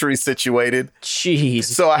groceries situated. Jeez.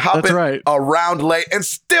 So I hop in a round late and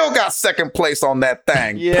still got second place on that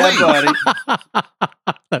thing. Yeah, buddy.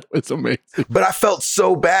 That was amazing. But I felt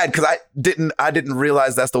so bad because I didn't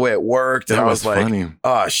realize that's the way it worked. And That I was like, funny.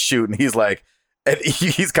 oh shoot. And he's like, and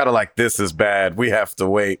he's kind of like, this is bad. We have to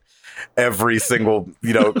wait. every single,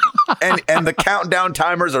 and the countdown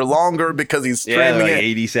timers are longer because he's Yeah, streaming like it.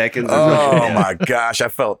 80 seconds. Oh my gosh, I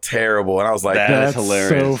felt terrible, and I was like, That's That's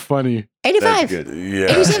hilarious. so funny. 85, That's good.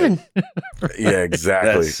 yeah, 87. yeah,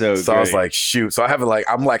 exactly. That's so I was great. like, shoot. So I have it like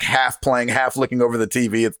I'm like half playing, half looking over the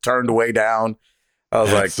TV. It's turned way down. I was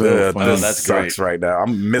That's like, so funny. this That's sucks great. right now.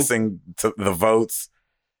 I'm missing the votes.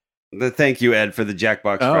 Thank you, Ed, for the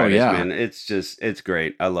Jackbox Oh, Fridays, yeah. man. It's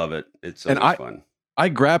great. I love it. It's so And much fun. I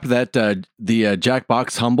grabbed that the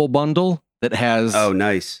Jackbox Humble bundle that has, Oh,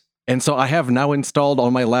 nice. and so I have now installed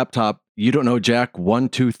on my laptop. You Don't Know Jack 1,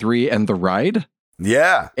 2, 3, and The Ride,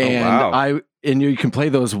 Yeah. and wow. you can play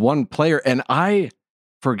those one player. And I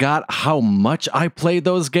forgot how much I played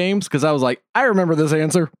those games because I was like, I remember this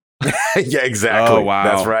answer. Yeah, exactly. Oh, wow.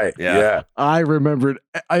 That's right. Yeah. Yeah. I remembered.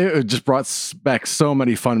 It just brought back so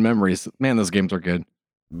many fun memories. Man, those games are good.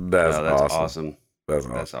 That's, Oh, that's awesome. awesome. That's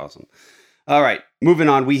awesome. That's awesome. All right, moving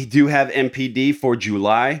on. We do have MPD for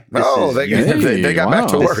July. This is They U- got back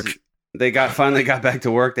to wow. work. They finally got back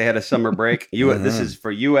to work. They had a summer break. This is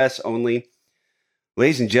for US only.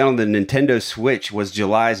 Ladies and gentlemen, the Nintendo Switch was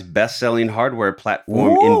July's best-selling hardware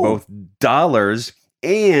platform in Woo. both dollars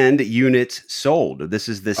and units sold. This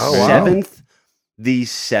is the Oh, wow.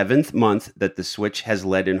 seventh month that the Switch has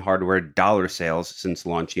led in hardware dollar sales since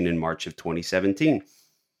launching in March of 2017.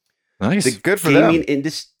 Nice. The Good for gaming them.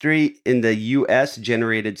 industry in the U.S.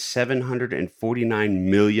 generated $749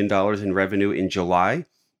 million in revenue in July.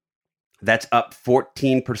 That's up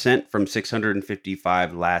 14% from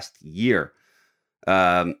 $655 last year.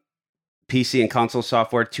 PC and console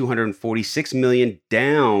software, $246 million,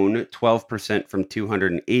 down 12% from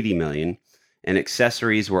 $280 million. And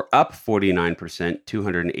accessories were up 49%,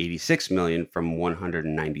 $286 million from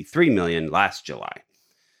 $193 million last July.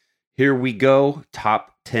 Here we go.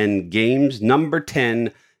 Top 10 games. Number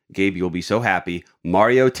 10, Gabe, you'll be so happy.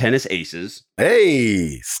 Mario Tennis Aces.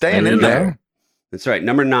 Hey, staying There in you go. there. That's right.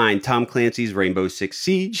 Number 9, Tom Clancy's Rainbow Six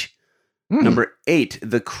Siege. Hmm. Number 8,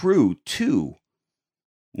 The Crew 2.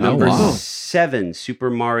 Number wow. 7, Super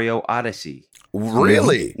Mario Odyssey.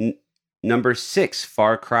 Really? Number 6,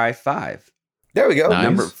 Far Cry 5. There we go.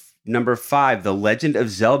 Nice. Number 5, The Legend of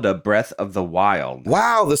Zelda Breath of the Wild.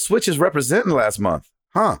 Wow, the Switch is representing last month.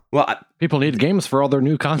 Huh. Well, People need games for all their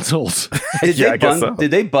new consoles. Yeah, I guess so.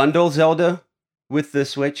 did they bundle Zelda with the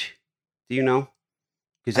Switch? Do you know?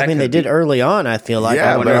 'Cause I that mean, they could did be- early on, I feel like.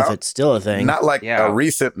 Yeah, I don't but know if it's still a thing. Not like Yeah. a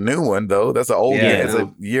recent new one, though. That's an old Yeah, game. It's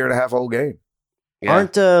no. a year and a half old game. Yeah.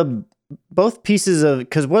 Aren't both pieces of,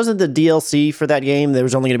 because wasn't the DLC for that game, there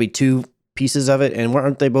was only going to be 2 pieces of it, and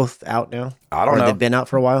weren't they both out now? I don't Or know. they've been out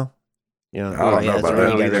for a while? Yeah. I don't know that's about right,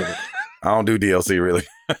 that you guys either. are- I don't do DLC really.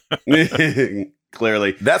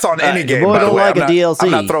 Clearly. That's on any Your game. boy by the don't way. like I'm a not, DLC.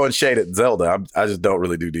 I'm not throwing shade at Zelda. I just don't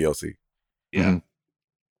really do DLC. Yeah.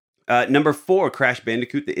 Number 4, Crash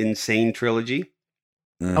Bandicoot, the Insane Trilogy.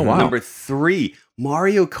 Oh, wow. Number 3,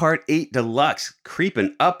 Mario Kart 8 Deluxe,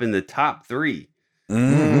 creeping up in the top 3.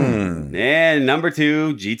 Mm. And number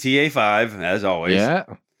 2, GTA 5, as always. Yeah.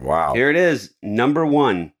 Wow. Here it is. Number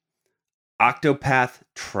 1, Octopath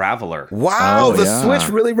Traveler. Wow, Oh, the yeah. Switch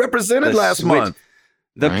really represented The last Switch. month.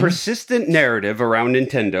 The Right. persistent narrative around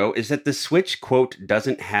Nintendo is that the Switch, quote,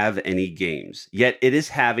 doesn't have any games, yet it is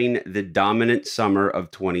having the dominant summer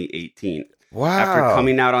of 2018. Wow. After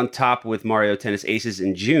coming out on top with Mario Tennis Aces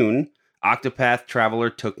in June, Octopath Traveler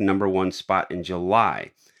took number 1 spot in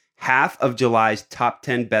July. Half of July's top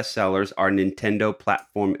 10 bestsellers are Nintendo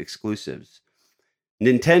platform exclusives.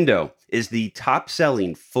 Nintendo is the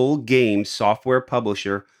top-selling full game software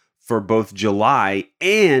publisher for both July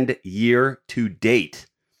and year to date.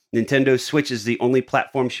 Nintendo Switch is the only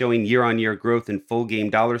platform showing year-on-year growth in full game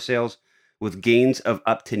dollar sales, with gains of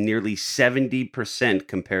up to nearly 70%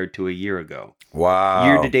 compared to a year ago. Wow.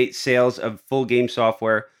 Year-to-date sales of full game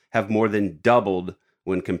software have more than doubled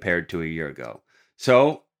when compared to a year ago.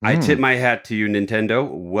 So I tip my hat to you, Nintendo.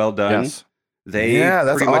 Well done. Yes. They Yeah,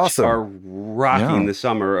 that's pretty much awesome. are rocking Yeah. the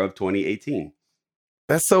summer of 2018.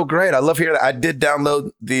 That's so great. I love hearing that. I did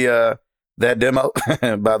download the that demo,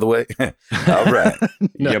 by the way. All right.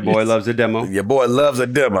 Your boy loves a demo. Your boy loves a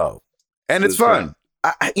demo. And it's That's fun.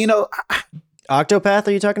 I Octopath,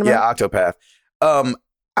 are you talking yeah, about? Octopath.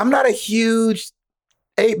 I'm not a huge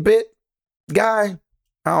 8-bit guy.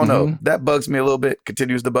 I don't know. That bugs me a little bit,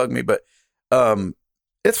 continues to bug me, but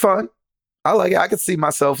it's fun. I like it. I could see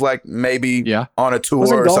myself like maybe Yeah. on a tour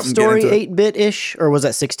Wasn't or Golf something. Story Get into it. 8-bit-ish, or was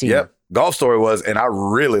that 16? Yep. Golf Story was, and I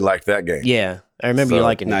really liked that game. Yeah, I remember you So,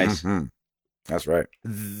 liking it. Nice. Mhm. That's right.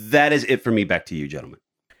 That is it for me. Back to you, gentlemen.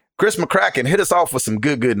 Chris McCracken, hit us off with some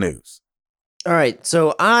good news. All right,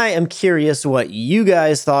 so I am curious what you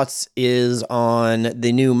guys' thoughts is on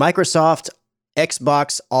the new Microsoft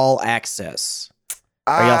Xbox All Access.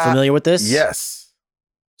 Are y'all familiar with this? Yes.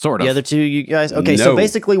 Sort of. The other two, you guys? Okay, so No.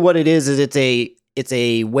 basically what it is it's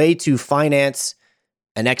a way to finance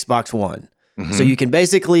an Xbox One. Mhm. So you can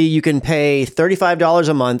pay $35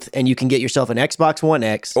 a month and you can get yourself an Xbox One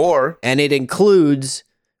X. Or And it includes,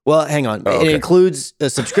 well, hang on. Oh, It okay. includes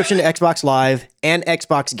a subscription to Xbox Live and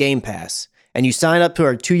Xbox Game Pass. And you sign up to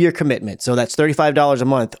our 2-year commitment. So that's $35 a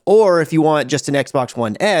month. Or if you want just an Xbox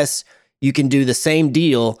One S, you can do the same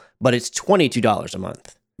deal, but it's $22 a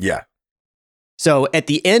month. yeah. So at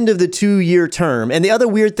the end of the 2-year term, and the other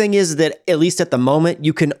weird thing is that at least at the moment,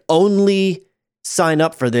 you can only sign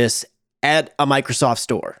up for this at a Microsoft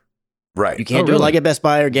store. Right. You can't Oh, do it really? like at Best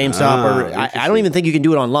Buy or GameStop, or I don't interesting. even think you can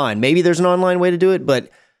do it online. Maybe there's an online way to do it, but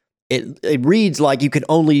it reads like you can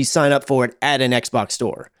only sign up for it at an Xbox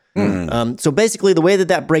store. Mm. So basically, the way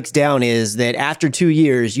that breaks down is that after 2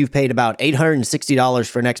 years, you've paid about $860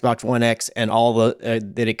 for an Xbox One X and all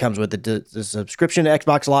that it comes with the subscription to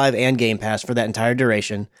Xbox Live and Game Pass for that entire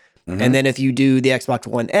duration. Mhm. And then if you do the Xbox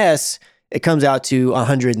One S, it comes out to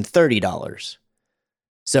 $130.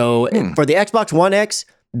 So for the Xbox One X,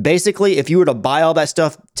 basically, if you were to buy all that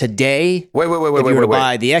stuff today, Wait. if you were to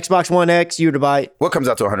buy the Xbox One X, you were to buy. What comes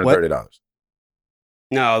out to $130?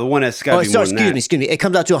 No, the one that's got to Oh, be sorry, more than that. excuse me. It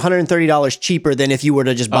comes out to $130 cheaper than if you were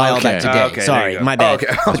to just buy all that Okay. today. Okay, there Sorry, you go. my bad.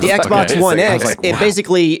 Oh, okay. The Xbox Okay. One I X, was like, it wow.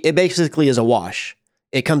 basically is a wash.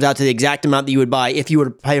 It comes out to the exact amount that you would buy if you were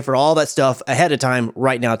to pay for all that stuff ahead of time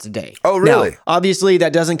right now today. Oh, really? Now, obviously,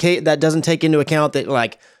 that doesn't take into account that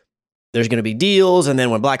like there's going to be deals, and then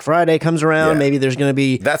when Black Friday comes around, Yeah. maybe there's going to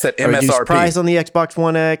be That's at a reduced MSRP. price on the Xbox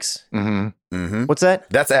One X. Mm-hmm. Mm-hmm. What's that?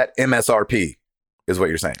 That's at MSRP, is what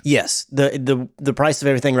you're saying. Yes, the price of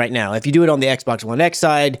everything right now. If you do it on the Xbox One X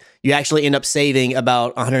side, you actually end up saving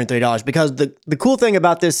about $130 because the cool thing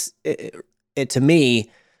about this, to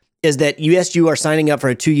me, is that you are signing up for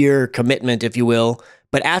a 2-year commitment, if you will.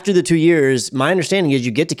 But after the 2 years, my understanding is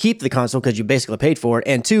you get to keep the console because you basically paid for it.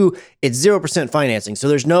 And 2, it's 0% financing. So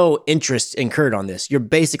there's no interest incurred on this. You're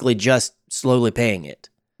basically just slowly paying it.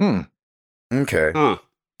 Okay. Huh.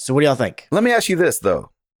 So what do y'all think? Let me ask you this,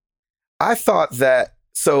 though. I thought that,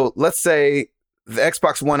 so let's say the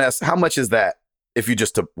Xbox One S, how much is that if you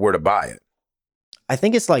just were to buy it? I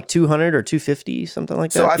think it's like $200 or $250, something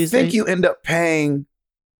like that. So I these think days. you end up paying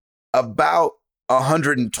about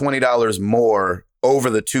 $120 more over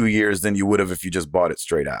the 2 years than you would have if you just bought it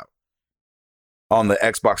straight out on the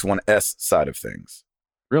Xbox One S side of things.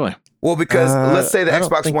 Really? Well, because let's say the I don't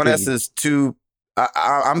Xbox think One that S is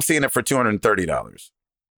I'm seeing it for $230.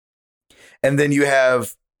 And then you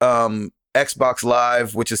have Xbox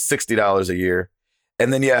Live, which is $60 a year.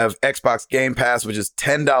 And then you have Xbox Game Pass, which is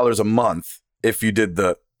 $10 a month if you did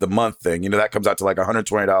the month thing. You know, that comes out to like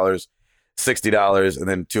 $120, $60, and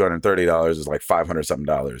then $230 is like $500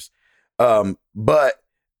 something. But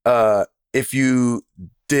if you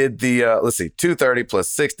did the let's see, 230 plus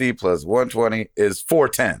 60 plus 120 is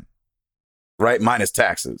 410, right? Minus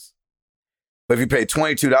taxes. But if you pay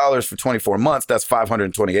 $22 for 24 months, that's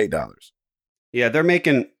 $528. Yeah, they're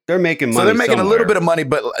making money. So they're making a little somewhere. bit of money,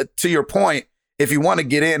 but to your point, if you want to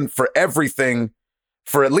get in for everything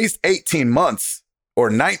for at least 18 months or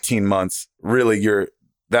 19 months, really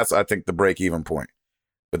that's I think the break even point.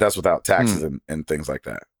 But that's without taxes and things like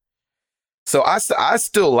that. So I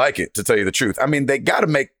still like it, to tell you the truth. I mean, they got to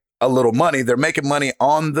make a little money. They're making money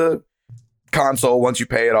on the console once you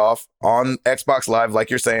pay it off. On Xbox Live, like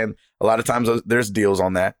you're saying, a lot of times there's deals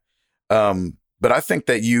on that. But I think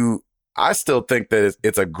that I still think that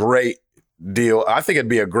it's a great deal. I think it'd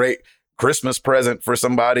be a great Christmas present for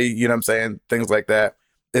somebody, you know what I'm saying? Things like that.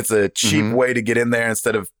 It's a cheap way to get in there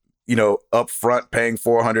instead of, up front paying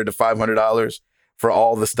 $400 to $500 for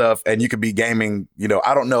all the stuff. And you could be gaming,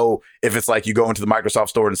 I don't know if it's like you go into the Microsoft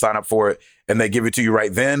store and sign up for it and they give it to you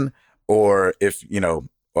right then, or if,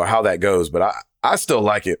 or how that goes. But I still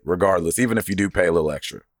like it regardless, even if you do pay a little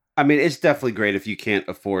extra. I mean, it's definitely great if you can't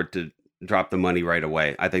afford to drop the money right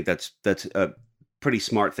away. I think that's a pretty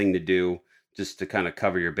smart thing to do, just to kind of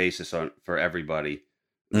cover your basis for everybody.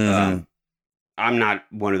 Mhm. I'm not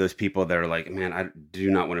one of those people that are like, man, I do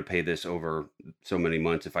not want to pay this over so many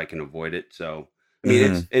months if I can avoid it. So, I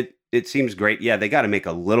mean, it seems great. Yeah, they got to make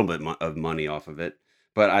a little bit of money off of it,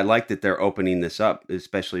 but I like that they're opening this up,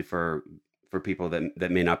 especially for people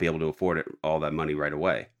that may not be able to afford it, all that money right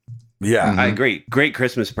away. Yeah, I agree. Great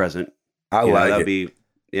Christmas present. I like it.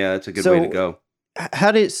 That's a good way to go.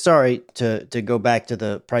 How did sorry to go back to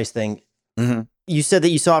the price thing? Mhm. You said that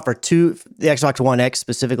you saw it for the Xbox One X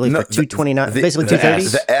specifically No, for $229, the- basically the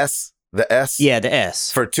 $230. S, The S? Yeah, the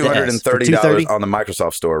S. For The S. For $230 on the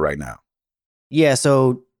Microsoft Store right now. Yeah,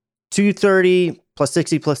 so $230 plus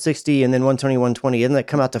 60 plus 60 and then 120, 120. Doesn't that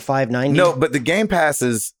come out to $590? No, but the Game Pass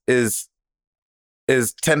is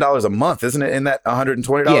 $10 a month, isn't it? Isn't that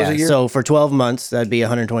 $120 a year? So for 12 months, that'd be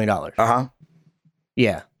 $120. Uh-huh.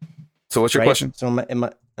 Yeah. So what's your question? So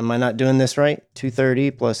am I not doing this right?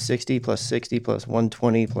 230 plus 60 plus 60 plus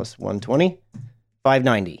 120 plus 120?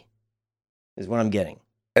 590 is what I'm getting.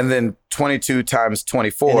 And then 22 times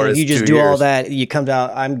 24 and is you just 2 do years. all that, you come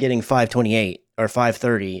out, I'm getting 528 or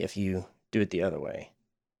 530 if you do it the other way.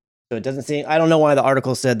 So it doesn't seem, I don't know why the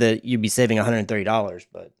article said that you'd be saving $130,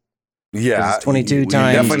 but yeah, it's 22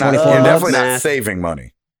 times definitely 24 You're months. definitely not saving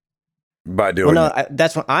money by doing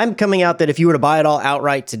that's what I'm coming out that if you were to buy it all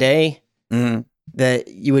outright today, Mhm. that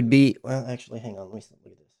you would be, well, actually, hang on, let me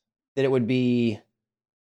look at this. That it would be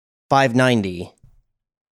 $590,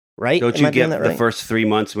 right? Don't Am you I doing get that the right? first 3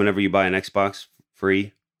 months whenever you buy an Xbox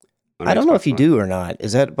free? on I don't know Xbox if you One? do or not.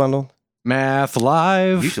 Is that bundled? Math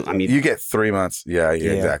live. Usually, I mean, You get 3 months. Yeah,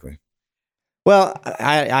 Yeah. exactly. Well,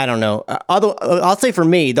 I don't know. Although I'll say for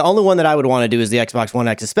me, the only one that I would want to do is the Xbox One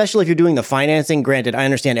X, especially if you're doing the financing. Granted, I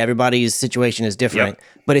understand everybody's situation is different,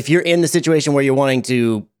 but if you're in the situation where you're wanting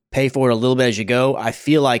to pay for it a little bit as you go, I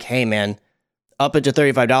feel like, hey man, up it to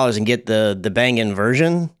 $35 and get the banging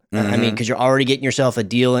version. I mean, because you're already getting yourself a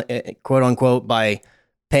deal, quote unquote, by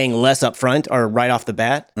paying less upfront or right off the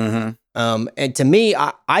bat. Mm-hmm. And to me,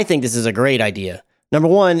 I think this is a great idea. Number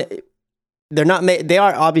one, they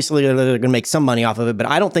are obviously going to make some money off of it, but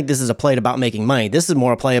I don't think this is a play about making money. This is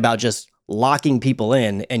more a play about just locking people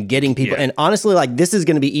in and getting people. And honestly, like, this is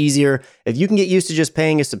going to be easier if you can get used to just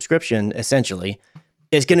paying a subscription. Essentially,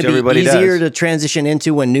 it's going to be easier to transition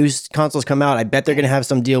into when new consoles come out. I bet they're going to have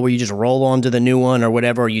some deal where you just roll on to the new one or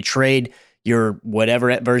whatever, or you trade your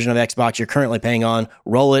whatever version of Xbox you're currently paying on,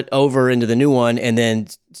 roll it over into the new one, and then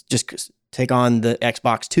just take on the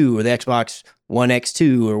Xbox 2 or the Xbox One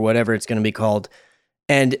X2 or whatever it's going to be called.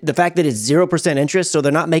 And the fact that it's 0% interest, so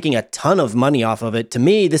they're not making a ton of money off of it, to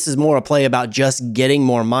me, this is more a play about just getting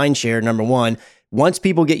more mind share, number one. Once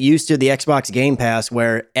people get used to the Xbox Game Pass,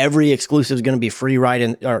 where every exclusive is going to be free,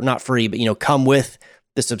 or not free, but come with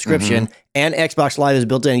the subscription, and Xbox Live is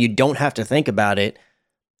built in, you don't have to think about it.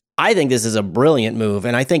 I think this is a brilliant move,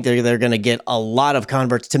 and I think they're going to get a lot of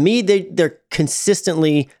converts. To me, they're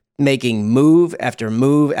consistently making move after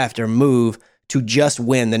move after move to just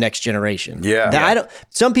win the next generation.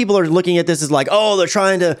 Some people are looking at this as like, oh, they're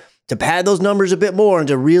trying to pad those numbers a bit more and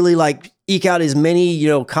to really like eke out as many,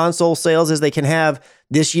 console sales as they can have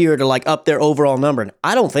this year to like up their overall number. And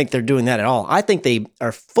I don't think they're doing that at all. I think they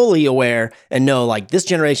are fully aware and know like this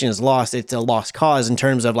generation is lost. It's a lost cause in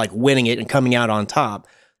terms of like winning it and coming out on top.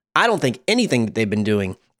 I don't think anything that they've been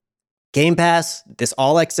doing, Game Pass, this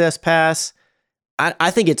All Access Pass,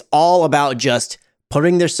 I think it's all about just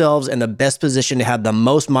putting themselves in the best position to have the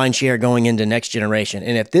most mind share going into next generation.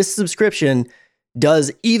 And if this subscription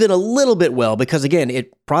does even a little bit well, because again,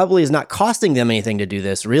 it probably is not costing them anything to do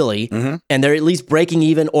this really, and they're at least breaking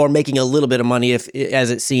even or making a little bit of money, if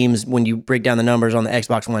as it seems when you break down the numbers on the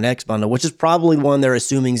Xbox One X bundle, which is probably one they're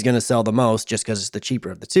assuming is going to sell the most just because it's the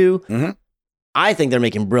cheaper of the two. I think they're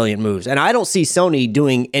making brilliant moves. And I don't see Sony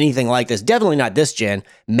doing anything like this. Definitely not this gen.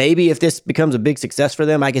 Maybe if this becomes a big success for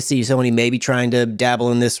them, I could see Sony maybe trying to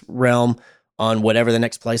dabble in this realm on whatever the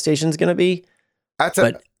next PlayStation is going to be. I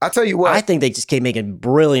tell you what. I think they just keep making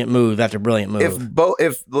brilliant move after brilliant move.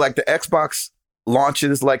 If like the Xbox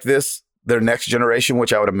launches like this, their next generation,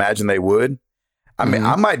 which I would imagine they would, I mean,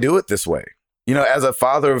 I might do it this way. As a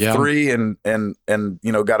father of three and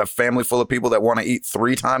got a family full of people that want to eat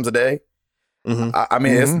 3 times a day. I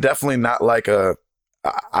mean, it's definitely not like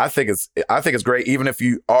I think it's great. Even if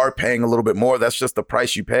you are paying a little bit more, that's just the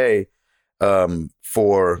price you pay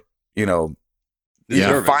for financing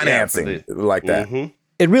like that.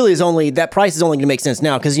 It really is only, that price is only going to make sense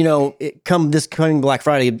now because coming Black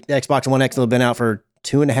Friday, Xbox One X will have been out for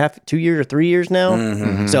 2 years or 3 years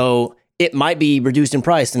now. So it might be reduced in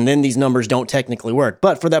price, and then these numbers don't technically work.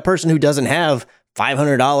 But for that person who doesn't have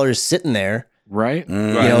 $500 sitting there. Right.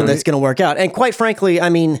 That's going to work out. And quite frankly, I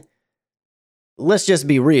mean, let's just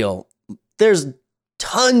be real. There's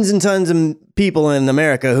tons and tons of people in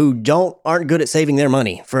America who aren't good at saving their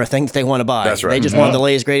money for a thing that they want to buy. That's right. They just want the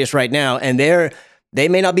latest, greatest right now. And they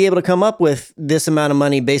may not be able to come up with this amount of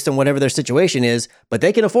money based on whatever their situation is, but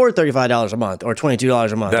they can afford $35 a month or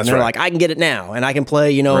 $22 a month. That's and they're right. like, I can get it now. And I can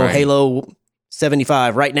play, Halo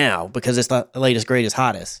 75 right now because it's the latest, greatest,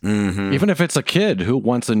 hottest. Even if it's a kid who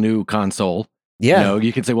wants a new console. Yeah,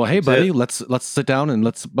 you can say, "Well, hey, buddy, let's sit down and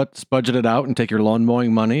let's budget it out and take your lawn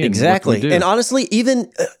mowing money." And exactly. And honestly,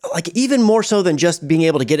 even like even more so than just being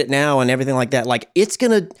able to get it now and everything like that. Like it's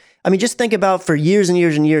gonna. I mean, just think about for years and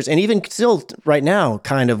years and years, and even still right now,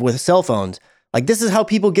 kind of with cell phones. Like this is how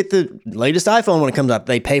people get the latest iPhone when it comes up.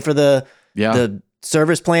 They pay for the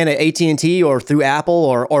service plan at AT&T or through Apple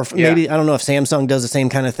or maybe, I don't know if Samsung does the same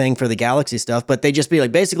kind of thing for the Galaxy stuff, but they just be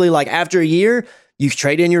like, basically like after a year, you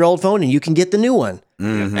trade in your old phone and you can get the new one.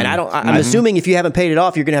 Mm-hmm. And I'm assuming if you haven't paid it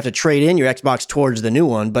off, you're going to have to trade in your Xbox towards the new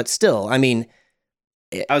one. But still, I mean,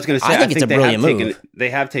 I was going to say, I think it's a brilliant move.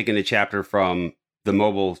 They have taken a chapter from the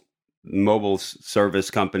mobile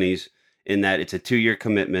service companies in that it's a 2-year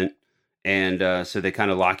commitment. And so they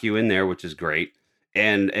kind of lock you in there, which is great.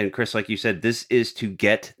 And Chris, like you said, this is to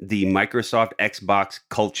get the Microsoft Xbox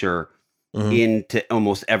culture into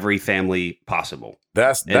almost every family possible.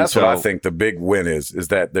 That's what I think the big win is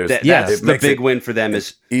that there's that's the big win for them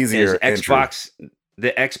is easier Xbox.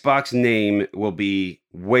 The Xbox name will be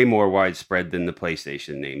way more widespread than the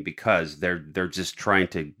PlayStation name because they're just trying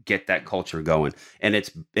to get that culture going, and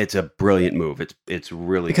it's a brilliant move. It's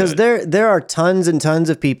really because good. there are tons and tons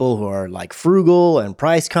of people who are like frugal and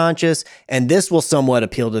price conscious, and this will somewhat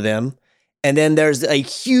appeal to them. And then there's a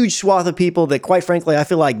huge swath of people that, quite frankly, I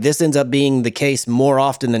feel like this ends up being the case more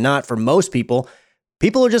often than not for most people.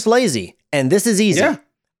 People are just lazy, and this is easy. Yeah.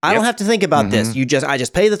 I don't have to think about this. I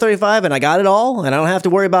just pay the $35 and I got it all, and I don't have to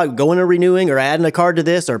worry about going and renewing or adding a card to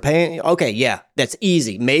this or paying. Okay, yeah, that's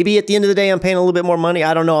easy. Maybe at the end of the day, I'm paying a little bit more money.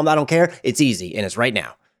 I don't know. I don't care. It's easy, and it's right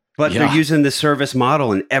now. But they're using the service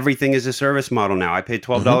model, and everything is a service model now. I pay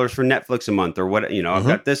 $12 for Netflix a month, or what? I've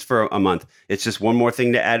got this for a month. It's just one more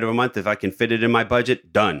thing to add to a month. If I can fit it in my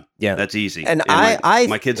budget, done. Yeah, that's easy. And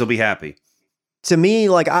my kids will be happy. To me,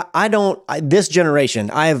 like this generation,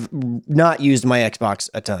 I have not used my Xbox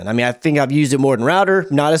a ton. I mean, I think I've used it more than router,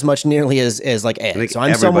 not as much nearly as like Ed. So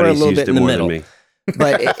I'm somewhere a little bit in the middle.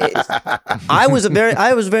 But I was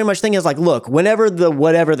very much thinking, like, look, whatever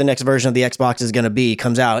the next version of the Xbox is going to be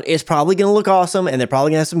comes out, it's probably going to look awesome, and they're probably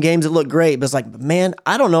going to have some games that look great. But it's like, man,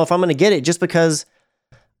 I don't know if I'm going to get it just because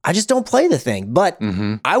I just don't play the thing. But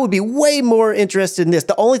I would be way more interested in this.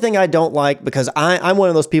 The only thing I don't like, because I'm one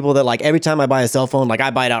of those people that, like, every time I buy a cell phone, like, I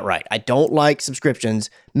buy it outright. I don't like subscriptions,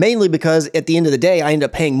 mainly because at the end of the day, I end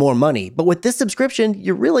up paying more money. But with this subscription,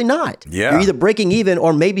 you're really not. Yeah. You're either breaking even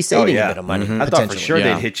or maybe saving a bit of money. I thought for sure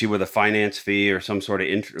they'd hit you with a finance fee or some sort of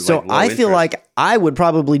interest. So I feel like I would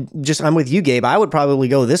probably I'm with you, Gabe. I would probably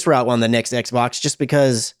go this route on the next Xbox just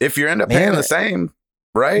because. If you end up paying the same.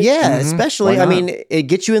 Right? Yeah, especially, I mean, it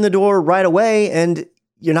gets you in the door right away, and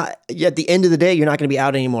you're not, at the end of the day, you're not going to be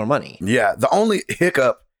out any more money. Yeah, the only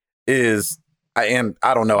hiccup is, I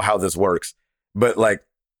don't know how this works, but like,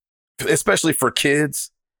 especially for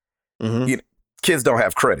kids, kids don't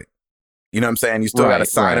have credit. You know what I'm saying? You still got to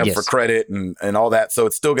sign up for credit and all that, so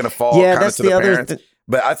it's still going to fall kind of to the parents.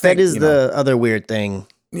 But I think that is the other weird thing.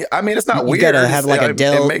 Yeah, I mean, it's not weird. You got to have like a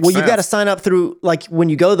Dell. Well, you got to sign up through, like, when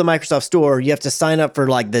you go to the Microsoft store, you have to sign up for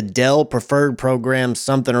like the Dell preferred program,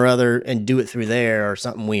 something or other, and do it through there or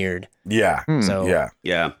something weird. Yeah. So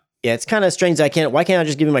yeah, it's kind of strange. Why can't I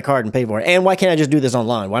just give you my card and pay for it? And why can't I just do this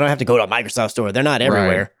online? Why do I have to go to a Microsoft store? They're not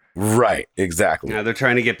everywhere. Right. Exactly. Yeah, they're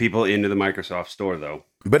trying to get people into the Microsoft store though.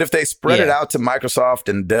 But if they spread it out to Microsoft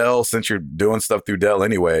and Dell, since you're doing stuff through Dell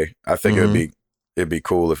anyway, I think it'd be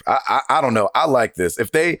cool if I don't know. I like this.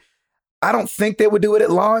 I don't think they would do it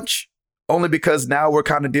at launch, only because now we're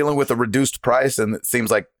kind of dealing with a reduced price, and it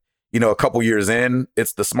seems like, a couple years in,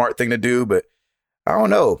 it's the smart thing to do. But I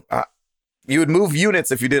don't know. You would move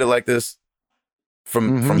units if you did it like this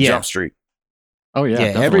from Jump Street. Oh yeah,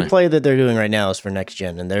 definitely. Every play that they're doing right now is for next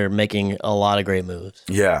gen, and they're making a lot of great moves.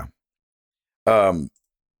 Yeah.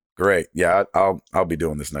 Great. Yeah, I'll be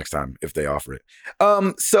doing this next time if they offer it.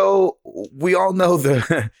 So we all know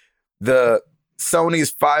the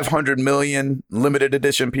Sony's 500 million limited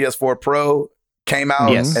edition PS4 Pro came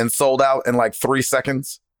out and sold out in like 3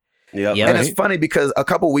 seconds. Yeah. And it's funny because a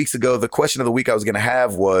couple weeks ago, the question of the week I was going to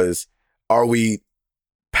have was, are we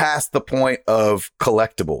past the point of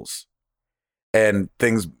collectibles and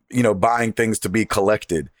things, buying things to be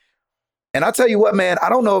collected? And I'll tell you what, man, I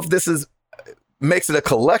don't know if this makes it a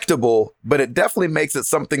collectible, but it definitely makes it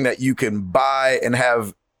something that you can buy and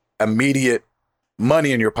have immediate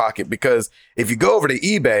money in your pocket, because if you go over to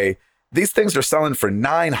eBay, these things are selling for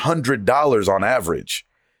 $900 on average.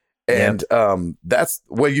 And that's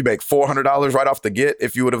what you make $400 right off the get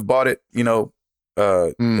if you would have bought it, if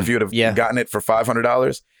you would have gotten it for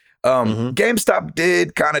 $500. GameStop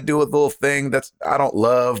did kind of do a little thing that's I don't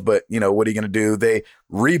love, but what are you going to do? They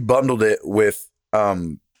rebundled it with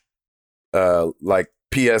like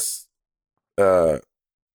PS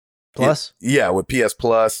Plus? with PS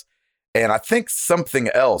Plus. and I think something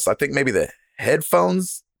else. I think maybe the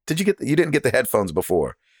headphones. You didn't get the headphones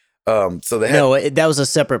before. So that was a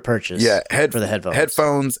separate purchase. Yeah, for the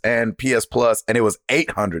headphones and PS Plus, and it was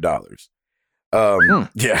 $800.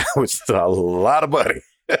 Yeah, which is a lot of money.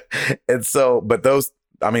 And so, but those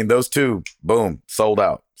two, boom, sold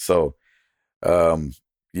out. So, I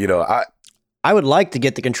would like to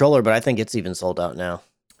get the controller, but I think it's even sold out now.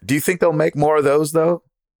 Do you think they'll make more of those though?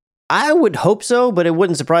 I would hope so, but it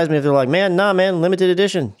wouldn't surprise me if they're like, man, limited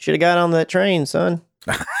edition. Should have got on that train, son.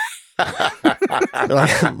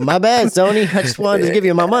 Like, my bad, Sony. I just wanted to give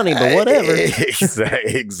you my money, but whatever.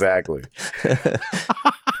 Exactly.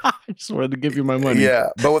 I just wanted to give you my money. Yeah,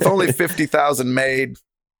 but with only 50,000 made,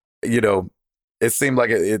 it seemed like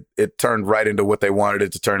it turned right into what they wanted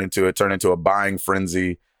it to turn into. It turned into a buying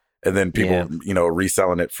frenzy, and then people,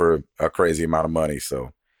 reselling it for a crazy amount of money.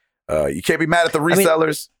 So you can't be mad at the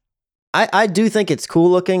resellers. I do think it's cool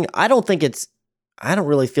looking. I don't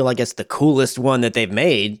really feel like it's the coolest one that they've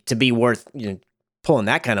made to be worth pulling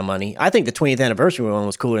that kind of money. I think the 20th anniversary one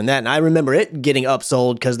was cooler than that, and I remember it getting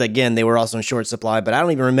upsold because again they were also in short supply. But I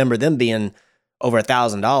don't even remember them being over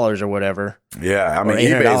 $1,000 or whatever. Yeah, I mean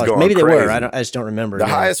eBay's going maybe crazy. They were. I just don't remember. The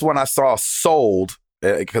highest one I saw sold,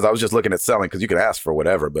 because I was just looking at selling, because you can ask for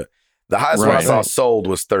whatever, but the highest one I saw sold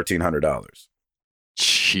was $1,300.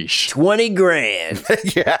 Sheesh. 20 grand.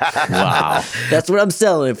 Yeah. Wow. That's what I'm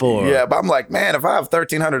selling it for. Yeah, but I'm like, man, if I have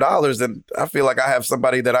 $1,300, then I feel like I have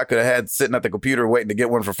somebody that I could have had sitting at the computer waiting to get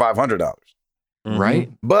one for $500. Mm-hmm. Right.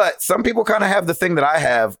 But some people kind of have the thing that I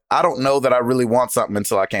have. I don't know that I really want something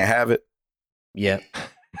until I can't have it. Yeah.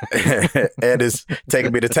 Ed is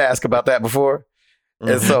taking me to task about that before.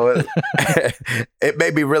 Mm-hmm. And so it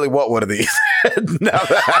made me really want one of these. Of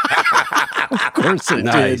course it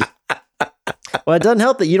did. Well, it doesn't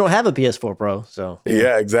help that you don't have a PS4 Pro. So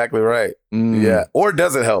yeah, exactly right. Yeah. Or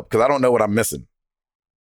does it help? Because I don't know what I'm missing.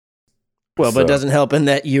 Well, but it doesn't help in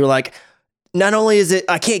that you're like, not only is it,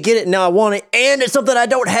 I can't get it, now I want it, and it's something I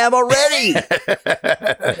don't have already.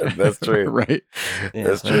 That's true. Right. Yeah.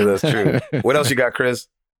 That's true. What else you got, Chris?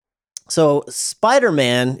 So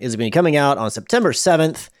Spider-Man is going to be coming out on September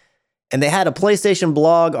 7th, and they had a PlayStation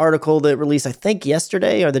blog article that released, I think,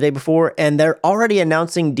 yesterday or the day before, and they're already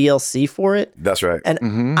announcing DLC for it. That's right.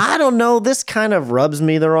 And I don't know, this kind of rubs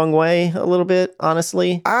me the wrong way a little bit,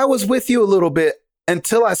 honestly. I was with you a little bit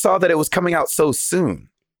until I saw that it was coming out so soon.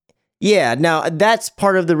 Yeah, now that's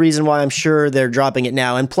part of the reason why I'm sure they're dropping it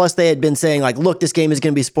now. And plus they had been saying like, look, this game is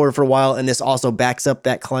going to be supported for a while, and this also backs up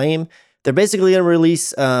that claim. They're basically going to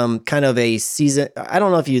release kind of a season. I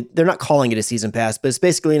don't know if they're not calling it a season pass, but it's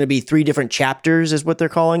basically going to be 3 different chapters is what they're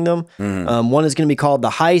calling them. One is going to be called The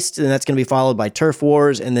Heist, and that's going to be followed by Turf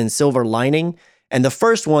Wars and then Silver Lining. And the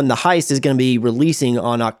first one, The Heist, is going to be releasing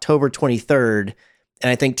on October 23rd. And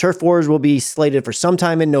I think Turf Wars will be slated for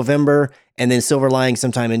sometime in November, and then Silver Lining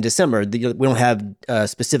sometime in December. We don't have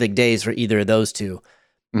specific days for either of those two.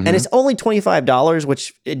 And it's only $25,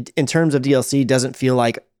 which in terms of DLC doesn't feel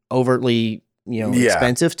like overtly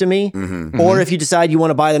expensive to me. Or if you decide you want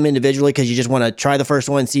to buy them individually because you just want to try the first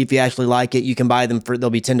one, see if you actually like it, you can buy them they'll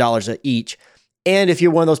be $10 each. And if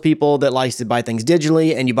you're one of those people that likes to buy things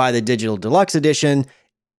digitally and you buy the digital deluxe edition,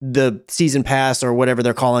 the season pass or whatever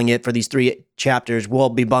they're calling it for these 3 chapters will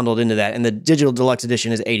be bundled into that. And the digital deluxe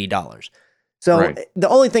edition is $80. So the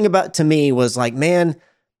only thing to me was like, man,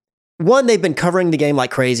 one, they've been covering the game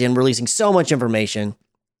like crazy and releasing so much information.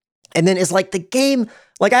 And then it's like the game,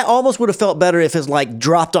 like I almost would have felt better if it's like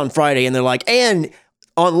dropped on Friday and they're like, and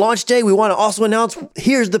on launch day, we want to also announce,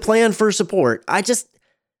 here's the plan for support.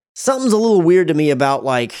 Something's a little weird to me about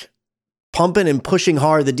like pumping and pushing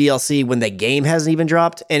hard the DLC when the game hasn't even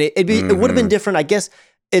dropped. And it would have been different. I guess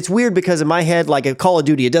it's weird because in my head, like a Call of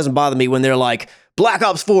Duty, it doesn't bother me when they're like, Black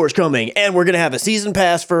Ops 4 is coming and we're going to have a season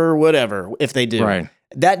pass for whatever, if they do. Right.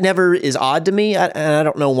 That never is odd to me, and I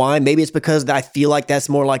don't know why. Maybe it's because I feel like that's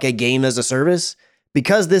more like a game as a service.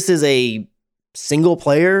 Because this is a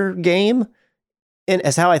single-player game, and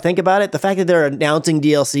as how I think about it, the fact that they're announcing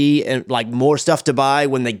DLC and like more stuff to buy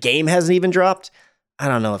when the game hasn't even dropped, I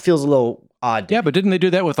don't know. It feels a little odd. Yeah, but didn't they do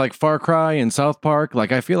that with like Far Cry and South Park?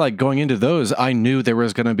 Like, I feel like going into those, I knew there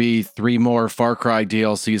was going to be 3 more Far Cry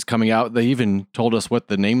DLCs coming out. They even told us what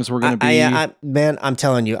the names were going to be. Man, I'm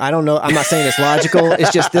telling you, I don't know. I'm not saying it's logical.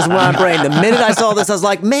 It's just this is my brain. The minute I saw this, I was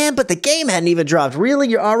like, man, but the game hadn't even dropped. Really?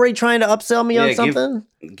 You're already trying to upsell me on something?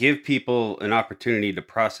 Give people an opportunity to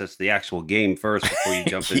process the actual game first before you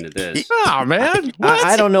jump into this. Oh, man.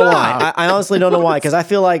 I don't know why. I honestly don't know why, because I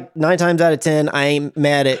feel like 9 times out of 10, I ain't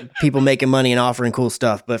mad at people making money and offering cool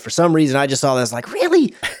stuff. But for some reason, I just saw this like,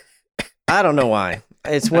 really? I don't know why.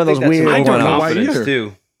 It's one of those weird I don't know why confidence either.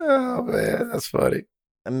 too. Oh man, that's funny.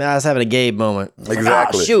 I mean, I was having a Gabe moment.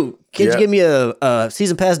 Exactly. Oh, shoot. Can't you give me a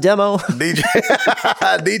season pass demo?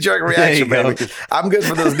 Knee-jerk reaction, baby. I'm good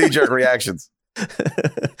for those knee-jerk reactions.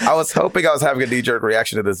 I was hoping I was having a knee-jerk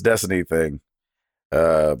reaction to this Destiny thing.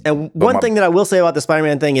 And one thing that I will say about the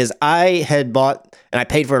Spider-Man thing is I had bought, and I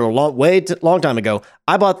paid for it a long time ago,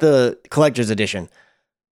 I bought the collector's edition.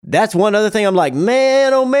 That's one other thing I'm like,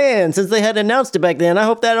 man, oh man, since they had announced it back then, I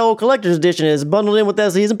hope that old collector's edition is bundled in with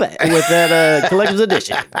that season pass, with that collector's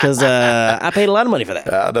edition, because I paid a lot of money for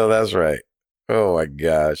that. I know that's right. Oh my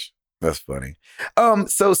gosh, that's funny.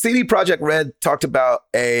 So CD Projekt Red talked about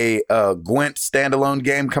a Gwent standalone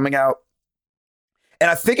game coming out, and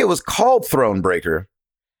I think it was called Thronebreaker.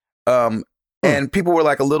 And people were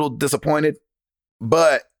like a little disappointed,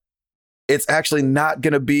 but it's actually not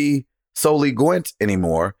going to be solely Gwent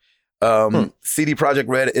anymore. CD Projekt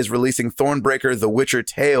Red is releasing Thronebreaker: The Witcher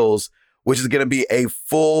Tales, which is going to be a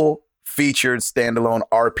full featured standalone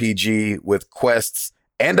RPG with quests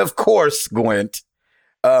and of course Gwent.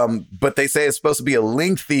 But they say it's supposed to be a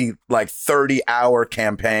lengthy, like 30-hour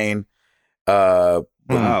campaign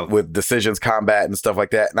with decisions, combat, and stuff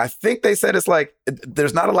like that. And I think they said it's like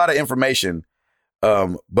there's not a lot of information,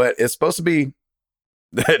 but it's supposed to be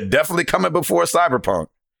definitely coming before Cyberpunk.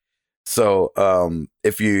 So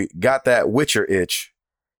if you got that Witcher itch,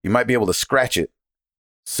 you might be able to scratch it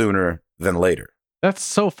sooner than later. That's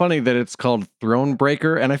so funny that it's called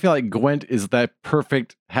Thronebreaker, and I feel like Gwent is that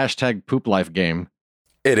perfect #poop life game.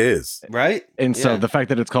 It is. Right? And so the fact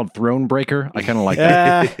that it's called Thronebreaker, I kind of like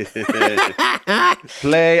that.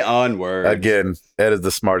 Play on words. Again, Ed is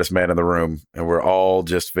the smartest man in the room, and we're all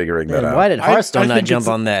just figuring that out. Why did Hearthstone not think jump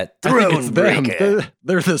on that? I think it's them.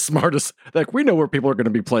 They're the smartest. Like, we know where people are going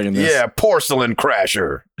to be playing this. Yeah, Porcelain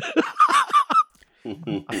Crasher.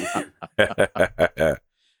 And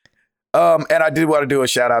I did want to do a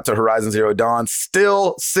shout out to Horizon Zero Dawn.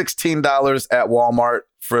 Still $16 at Walmart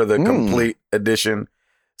for the complete edition.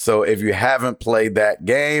 So if you haven't played that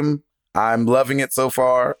game, I'm loving it so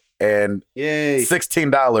far. And Yay.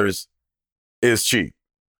 $16 is cheap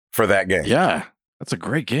for that game. Yeah, that's a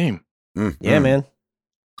great game. Yeah, man.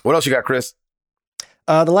 What else you got, Chris?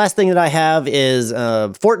 The last thing that I have is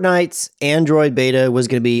Fortnite's Android beta was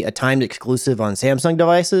going to be a timed exclusive on Samsung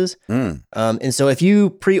devices. And so if you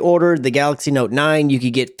pre-ordered the Galaxy Note 9, you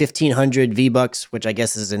could get 1,500 V-Bucks, which I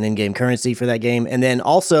guess is an in-game currency for that game. And then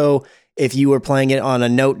also, if you were playing it on a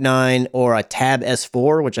Note 9 or a Tab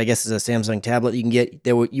S4, which I guess is a Samsung tablet,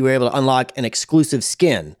 you were able to unlock an exclusive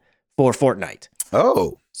skin for Fortnite.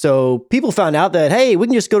 Oh. So people found out that, hey, we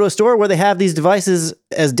can just go to a store where they have these devices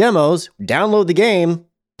as demos, download the game,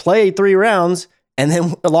 play 3 rounds, and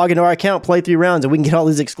then log into our account, play 3 rounds, and we can get all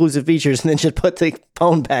these exclusive features and then just put the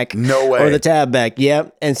phone back. No way. Or the tab back. Yeah.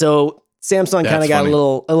 And so Samsung kind of got a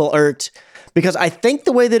little irked because I think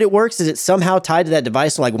the way that it works is it's somehow tied to that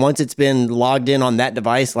device. Like once it's been logged in on that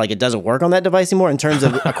device, like it doesn't work on that device anymore in terms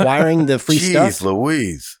of acquiring the free stuff. Jeez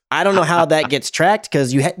Louise. I don't know how that gets tracked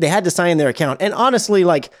because they had to sign in their account. And honestly,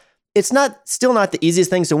 like it's still not the easiest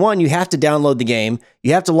thing. So one, you have to download the game,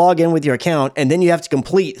 you have to log in with your account, and then you have to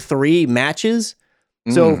complete 3 matches.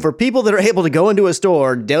 So for people that are able to go into a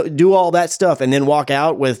store, do all that stuff, and then walk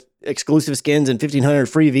out with exclusive skins and 1,500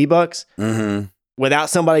 free V-Bucks without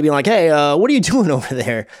somebody being like, hey, what are you doing over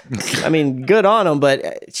there? I mean, good on them, but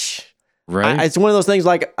right. It's one of those things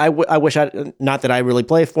like I wish not that I really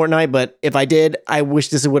play Fortnite, but if I did, I wish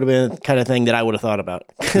this would have been the kind of thing that I would have thought about.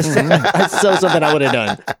 It's so something I would have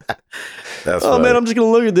done. That's funny. Man, I'm just going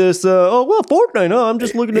to look at this. Fortnite. I'm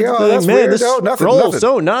just looking at the thing. Man, weird. this Nothing. scroll's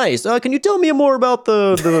so nice. Can you tell me more about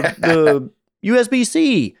the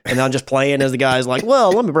USB-C? And I'm just playing as the guy's like,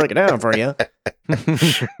 well, let me break it down for you.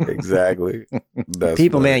 Exactly. That's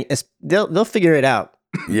people, funny. man, they'll figure it out.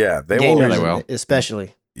 Yeah, they Gamers, will. They will.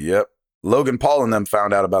 Especially. Yep. Logan Paul and them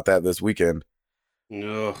found out about that this weekend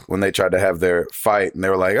when they tried to have their fight, and they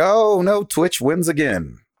were like, "Oh no, Twitch wins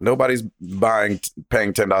again. Nobody's paying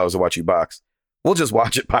 $10 to watch you box. We'll just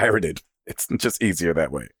watch it pirated. It's just easier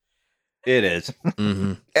that way." It is.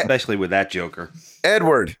 Especially with that Joker.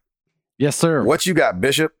 Edward. Yes, sir. What you got,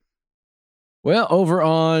 Bishop? Well, over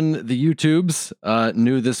on the YouTubes,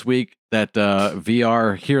 new this week that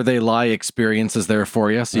VR Here They Lie experience is there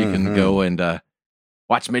for you, so you can go and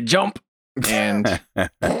watch me jump. And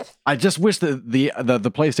I just wish that the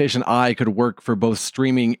PlayStation Eye could work for both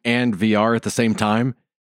streaming and VR at the same time,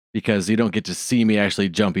 because you don't get to see me actually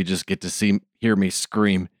jump; you just get to hear me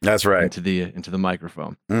scream. That's right. Into the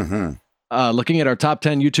microphone. Looking at our top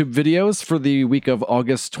 10 YouTube videos for the week of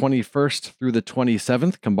August 21st through the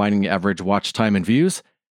 27th, combining average watch time and views.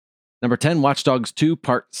 Number 10, Watch Dogs 2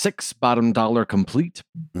 Part 6, bottom dollar complete.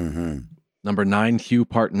 Mm-hmm. Number 9, Hue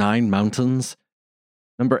Part 9, Mountains.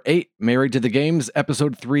 Number 8, Married to the Games,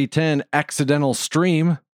 episode 310, Accidental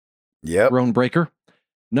Stream, Yep. Throne Breaker.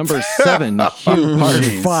 Number 7, Hue Part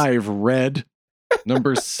 5, Red.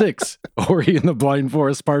 Number 6, Ori and the Blind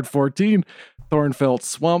Forest Part 14, Thornfelt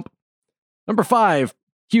Swamp. Number 5,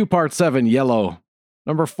 Hue Part 7, Yellow.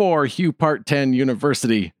 Number 4, Hue Part 10,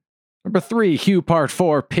 University. Number 3, Hue Part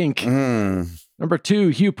 4, Pink. Number 2,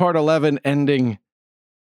 Hue Part 11, Ending.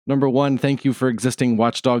 Number 1, Thank You for Existing,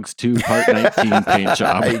 Watch Dogs 2 Part 19, Paint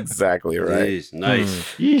Job. Exactly right. Jeez,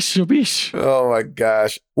 nice. Yeesh, beesh. Oh my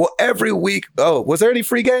gosh. Well, every week. Oh, was there any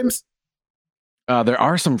free games? There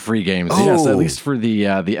are some free games, yes, Oh. at least for the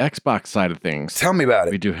Xbox side of things. Tell me about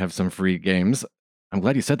We it. do have some free games. I'm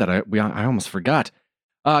glad you said that. I almost forgot.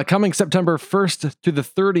 Coming September 1st to the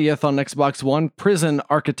 30th on Xbox One, Prison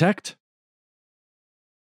Architect.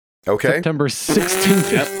 Okay. September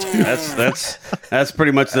 16th. Yep, that's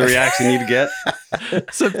pretty much the reaction you'd get.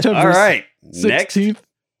 September All right, next. 16th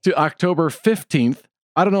to October 15th.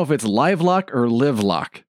 I don't know if it's Live Lock or Live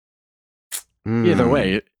Lock. Either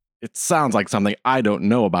way, it sounds like something I don't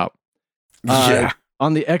know about. Yeah.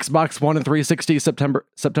 On the Xbox One and 360, September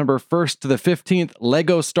 1st to the 15th,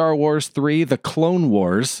 Lego Star Wars 3, The Clone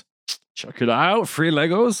Wars. Check it out. Free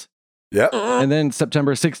Legos. Yep. And then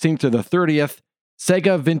September 16th to the 30th,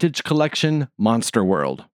 Sega Vintage Collection Monster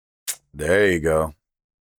World. There you go.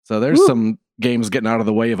 So there's some games getting out of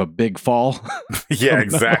the way of a big fall. Yeah,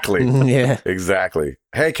 exactly. Yeah. Exactly.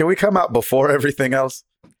 Hey, can we come out before everything else?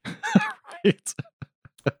 Right.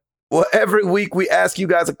 Well, every week we ask you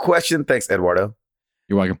guys a question. Thanks, Eduardo.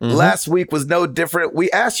 You're welcome. Last week was no different.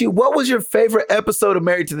 We asked you, what was your favorite episode of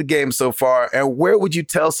Married to the Game so far, and where would you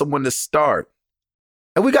tell someone to start?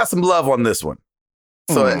 And we got some love on this one.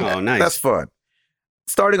 So nice. That's fun.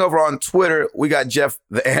 Starting over on Twitter, we got Jeff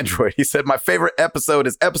the Android. He said, my favorite episode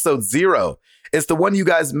is episode 0. It's the one you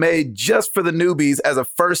guys made just for the newbies as a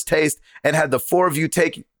first taste and had the 4 of you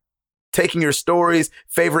taking your stories,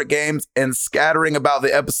 favorite games, and scattering about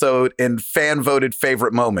the episode in fan-voted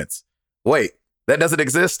favorite moments. Wait, that doesn't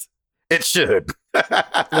exist? It should.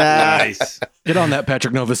 Nice. Get on that,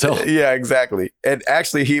 Patrick Novosel. Yeah, exactly. And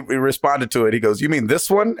actually, he responded to it. He goes, you mean this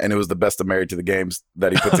one? And it was the best of Married to the Games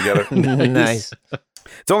that he put together. Nice.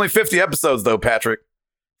 It's only 50 episodes, though, Patrick.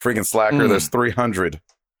 Freaking slacker. There's 300.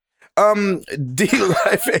 D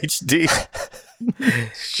Life HD.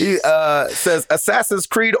 He says Assassin's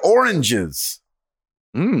Creed Oranges.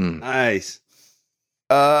 Nice.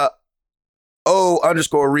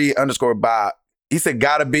 O_re_bot. He said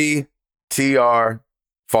gotta be TR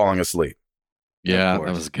falling asleep. Yeah, course.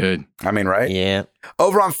 that was good. I mean, right? Yeah.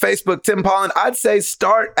 Over on Facebook, Tim Pollen, I'd say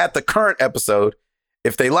start at the current episode.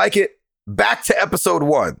 If they like it, back to episode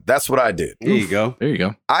 1. That's what I did. There you go. There you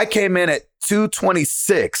go. I came in at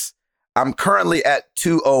 226. I'm currently at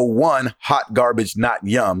 201. Hot garbage, not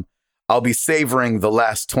yum. I'll be savoring the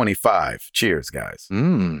last 25. Cheers, guys.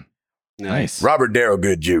 Nice. Robert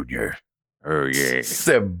Darrowgood Jr. Oh yeah.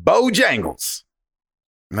 said Bojangles.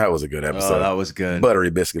 That was a good episode. Oh, that was good. Buttery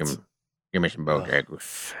biscuits. Give me some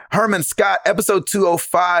Bojangles. Herman Scott, episode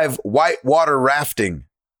 205, whitewater rafting.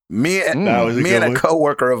 Me and That was a good a one.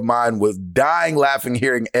 coworker of mine was dying laughing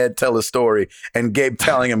hearing Ed tell his story and Gabe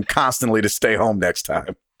telling him constantly to stay home next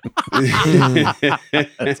time.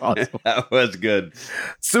 That's awesome. That was good.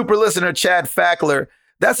 Super listener Chad Fackler,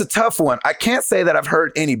 that's a tough one. I can't say that I've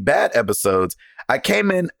heard any bad episodes. I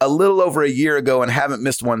came in a little over a year ago and haven't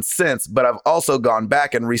missed one since, but I've also gone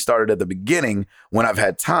back and restarted at the beginning when I've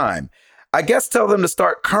had time. I guess tell them to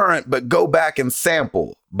start current, but go back and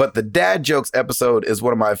sample. But the dad jokes episode is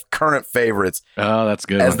one of my current favorites, Oh, that's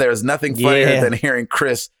good. as there's nothing funnier Yeah. than hearing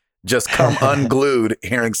Chris just come unglued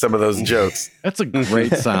hearing some of those jokes. That's a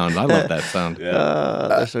great sound. I love that sound. Yeah.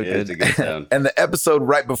 They're so Yeah, it's a good. good sound. And the episode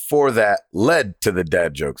right before that led to the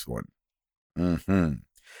dad jokes one.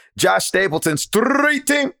 Josh Stapleton, Street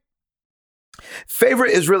Team.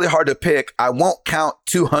 Favorite is really hard to pick. I won't count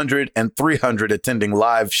 200 and 300 attending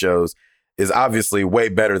live shows. Is obviously way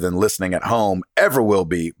better than listening at home, ever will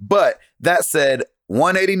be. But that said,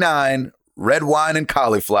 189 red wine and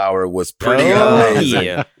cauliflower was pretty amazing.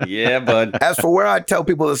 yeah. Yeah, bud. As for where I tell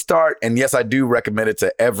people to start, and yes, I do recommend it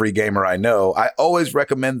to every gamer I know, I always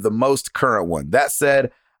recommend the most current one. That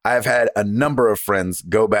said, I have had a number of friends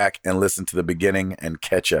go back and listen to the beginning and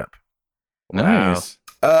catch up. Nice.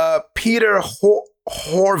 Peter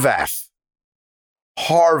Horvath.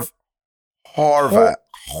 Horvath.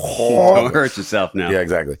 Don't hurt yourself now. Yeah,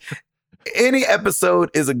 exactly. Any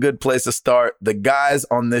episode is a good place to start. The guys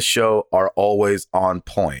on this show are always on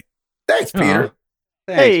point. Thanks, Peter.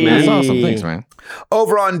 Thanks, man. That's awesome. Thanks, man.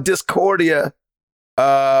 Over on Discordia,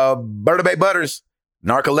 Berta Bay Butters,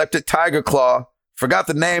 Narcoleptic Tiger Claw, forgot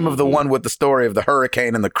the name of the one with the story of the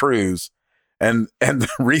hurricane and the cruise, and the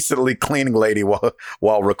recently cleaning lady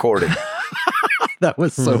while recording. That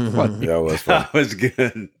was so funny. That was fun. That was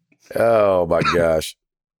good. Oh my gosh.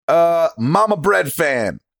 Mama Bread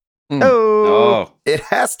fan. Oh, It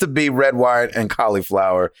has to be red wine and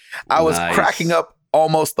cauliflower. I was Nice. cracking up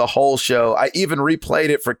almost the whole show. I even replayed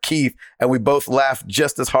it for Keith, and we both laughed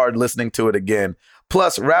just as hard listening to it again.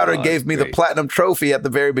 Plus, Router Oh, gave me the great. platinum trophy at the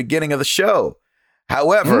very beginning of the show.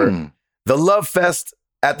 However, the love fest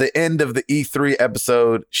at the end of the E3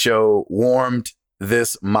 episode show warmed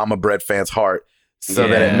this Mama Bread fan's heart, so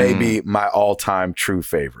that it may be my all-time true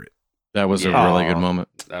favorite. That was a Yeah. really good moment.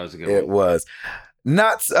 that was a good It one. was.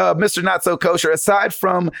 Mr. Not So Kosher, aside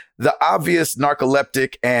from the obvious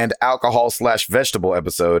narcoleptic and alcohol/vegetable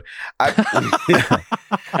episode,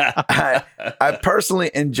 I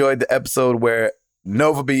personally enjoyed the episode where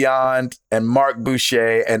Nova Beyond and Mark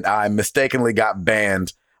Boucher and I mistakenly got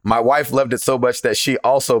banned. My wife loved it so much that she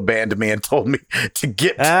also banned me and told me to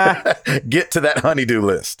get to that honeydew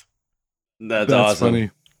list. That's awesome.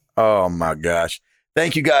 funny. Oh my gosh.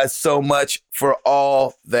 Thank you guys so much for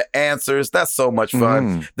all the answers. That's so much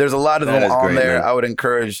fun. There's a lot of That them is on great, there. man. I would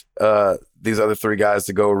encourage these other three guys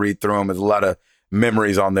to go read through them. There's a lot of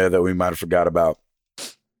memories on there that we might have forgot about.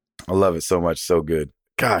 I love it so much. So good.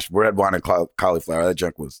 Gosh, red wine and cauliflower. That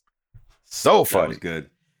junk was so That funny. was good.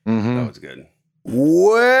 Mhm. That was good.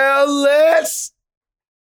 Well, let's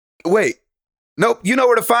wait. Nope. You know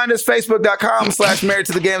where to find us. Facebook.com/Married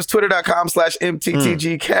to the Games,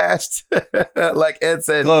 Twitter.com/MTTGcast. Like Ed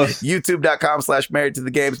said, Close. YouTube.com/Married to the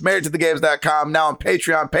Games, MarriedToTheGames.com, now on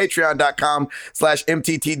Patreon,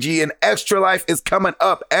 Patreon.com/MTTG, and Extra Life is coming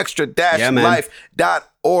up,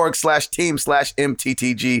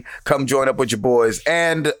 extra-life.org/team/MTTG. Come join up with your boys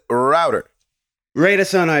and Router. Rate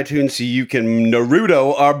us on iTunes so you can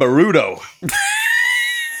Naruto our Baruto.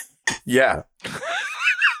 Yeah,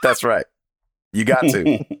 that's right. You got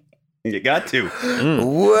to. You got to.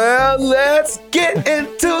 Well, let's get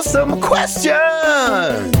into some questions.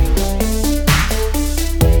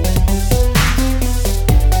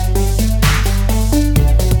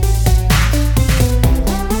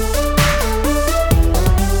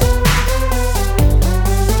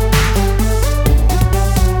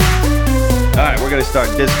 All right, we're going to start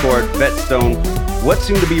Discord. Vetstone, what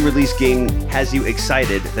soon-to-be released game has you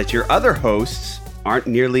excited that your other hosts aren't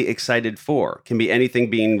nearly excited for? Can be anything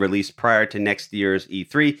being released prior to next year's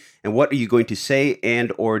E3, and what are you going to say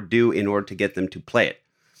and or do in order to get them to play it?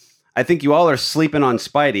 I think you all are sleeping on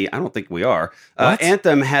Spidey. I don't think we are.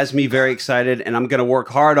 Anthem has me very excited, and I'm going to work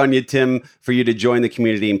hard on you, Tim, for you to join the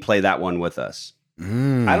community and play that one with us.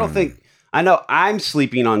 I don't think... I know I'm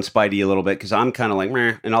sleeping on Spidey a little bit because I'm kind of like,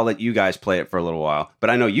 meh, and I'll let you guys play it for a little while. But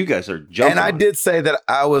I know you guys are jumping. And I on it. did say that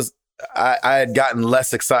I had gotten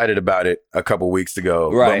less excited about it a couple weeks ago,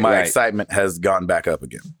 but Right, my right. excitement has gone back up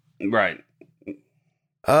again. Right.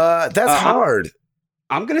 That's hard.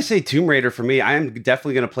 I'm going to say Tomb Raider for me. I am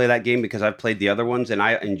definitely going to play that game because I've played the other ones and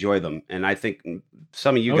I enjoy them. And I think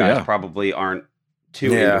some of you guys probably aren't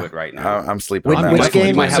too into it right now. I'm sleeping Which, on that. which Might-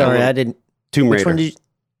 game? might have a Sorry, little- I didn't. Tomb Which Raider. one did you?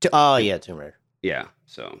 Oh yeah, Tomb Raider. Yeah.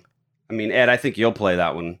 So, I mean, Ed, I think you'll play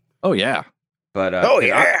that one. Oh yeah. But Oh,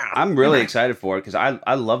 yeah. I'm really excited for it because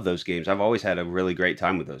I love those games. I've always had a really great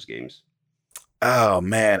time with those games. Oh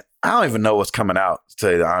man, I don't even know what's coming out, to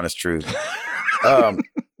tell you the honest truth. I'm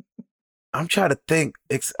trying to think.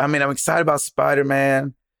 I'm excited about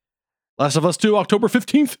Spider-Man. Last of Us 2, October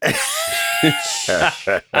 15th.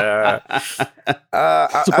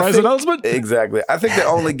 Surprise announcement. Exactly. I think the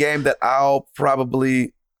only game that I'll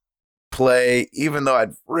probably play, even though I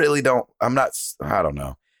don't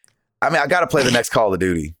know. I mean, I got to play the next Call of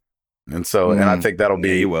Duty. And so, and I think that'll Yeah,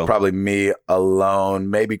 be you will. probably me alone.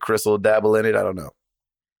 Maybe Chris will dabble in it. I don't know.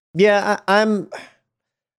 Yeah,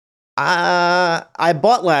 I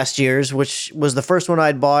bought last year's, which was the first one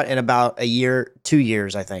I'd bought in about 2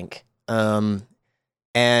 years, I think. And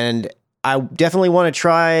I definitely want to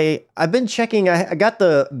try. I've been checking. I got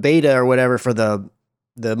the beta or whatever for the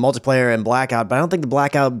multiplayer and Blackout, but I don't think the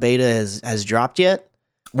Blackout beta has dropped yet.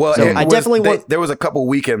 Well, So I definitely want- there was a couple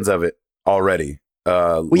weekends of it already.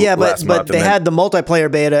 Well, yeah, last but month, they and then- had the multiplayer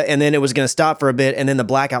beta, and then it was going to stop for a bit, and then the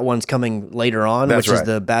Blackout one's coming later on, That's which is right.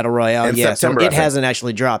 the Battle Royale. In Yeah, September, so I it think. hasn't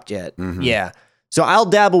actually dropped yet. Mhm. Yeah, so I'll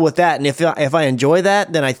dabble with that, and if I enjoy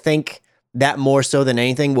that, then I think that more so than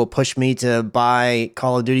anything will push me to buy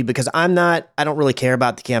Call of Duty because I don't really care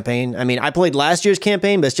about the campaign. I mean, I played last year's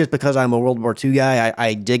campaign, but it's just because I'm a World War II guy.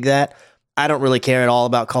 I dig that. I don't really care at all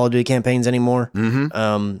about Call of Duty campaigns anymore.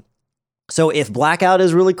 Mm-hmm. So if Blackout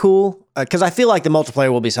is really cool, because I feel like the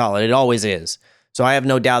multiplayer will be solid. It always is. So I have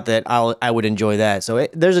no doubt that I would enjoy that. So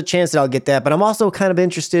there's a chance that I'll get that. But I'm also kind of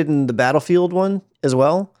interested in the Battlefield one as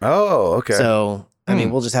well. Oh, okay. So, I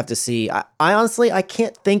mean, we'll just have to see. I honestly, I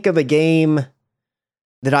can't think of a game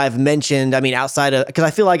that I've mentioned. I mean, outside of, because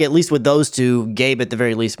I feel like at least with those two, Gabe at the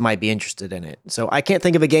very least might be interested in it. So I can't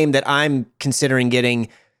think of a game that I'm considering getting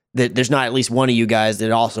that there's not at least one of you guys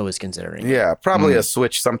that also is considering. Yeah, probably a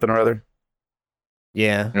Switch something or other.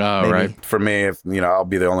 Yeah. Oh, maybe. right. For me, if I'll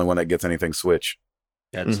be the only one that gets anything Switch.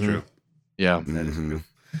 That's true. Yeah. That is true.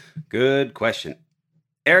 Good question.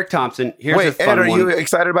 Eric Thompson, here's a Wait, fun Ed, are one. you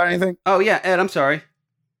excited about anything? Oh, yeah, Ed, I'm sorry.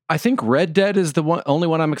 I think Red Dead is the only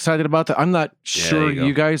one I'm excited about. That I'm not sure you go.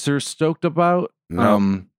 you guys are stoked about.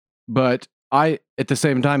 No. But I, at the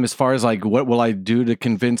same time, as far as like what will I do to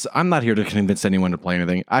convince, I'm not here to convince anyone to play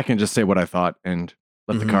anything. I can just say what I thought and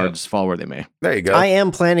let the cards fall where they may. There you go. I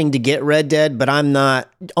am planning to get Red Dead, but I'm not,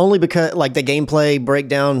 only because like the gameplay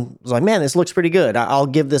breakdown was like, man, this looks pretty good. I'll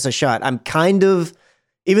give this a shot. I'm kind of,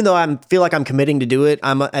 even though I feel like I'm committing to do it,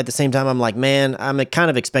 I'm at the same time, I'm like, man, I'm kind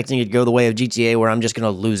of expecting it to go the way of GTA where I'm just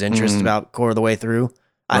going to lose interest about core of the way through.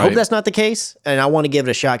 I hope that's not the case. And I want to give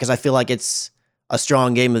it a shot because I feel like it's a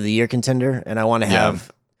strong game of the year contender. And I want to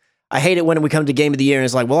have, I hate it when we come to game of the year and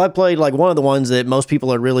it's like, well, I played like one of the ones that most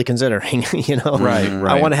people are really considering, you know? Right.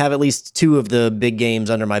 I want to have at least two of the big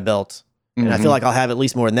games under my belt. And I feel like I'll have at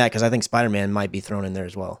least more than that because I think Spider-Man might be thrown in there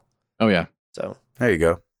as well. Oh, yeah. So There you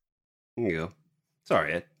go. There you go.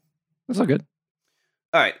 Sorry, Ed. That's all good.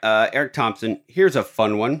 All right, Eric Thompson, here's a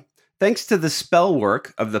fun one. Thanks to the spell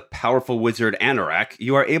work of the powerful wizard Anorak,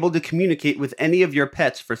 you are able to communicate with any of your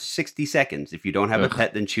pets for 60 seconds. If you don't have a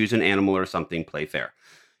pet, then choose an animal or something, play fair.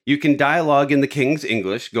 You can dialogue in the King's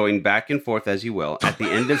English, going back and forth as you will. At the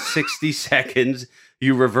end of 60 seconds,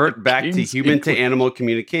 you revert back to human-to-animal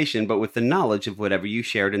communication, but with the knowledge of whatever you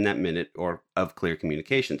shared in that minute or of clear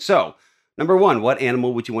communication. So, number 1, what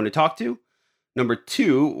animal would you want to talk to? Number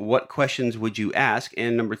 2, what questions would you ask?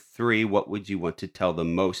 And number 3, what would you want to tell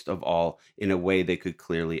them most of all in a way they could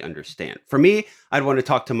clearly understand? For me, I'd want to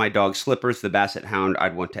talk to my dog Slippers, the Basset Hound.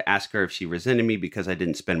 I'd want to ask her if she resented me because I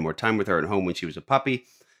didn't spend more time with her at home when she was a puppy.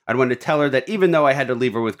 I'd want to tell her that even though I had to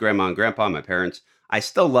leave her with Grandma and Grandpa, my parents, I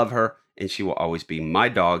still love her, and she will always be my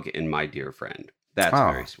dog and my dear friend. That's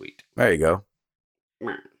very sweet. There you go.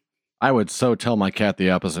 I would so tell my cat the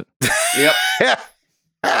opposite. Yep.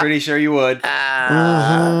 Pretty sure you would.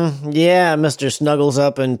 yeah, Mr. Snuggles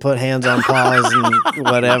up and put hands on paws and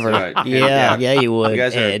whatever. Right. Yeah, you would, You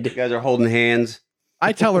guys are holding hands.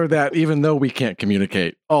 I tell her that even though we can't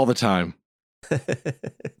communicate all the time.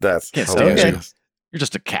 That's Can't hilarious. stand you. You're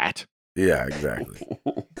just a cat. Yeah, exactly.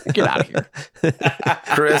 Get out of here.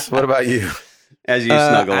 Chris, what about you? As you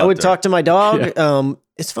snuggle I up would there. talk to my dog.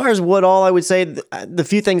 As far as what all I would say, the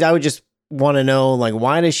few things I would just want to know, like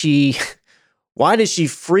why does she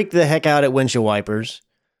freak the heck out at windshield wipers?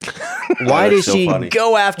 Why does so she funny.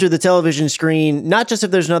 go after the television screen? Not just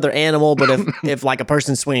if there's another animal, but if like a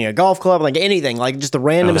person's swinging a golf club, like anything, like just the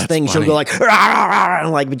randomest that's thing, she'll funny. go like, "Rah, rah, rah,"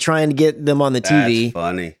 and like be trying to get them on the TV. That's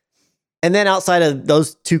funny. And then outside of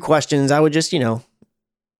those two questions, I would just,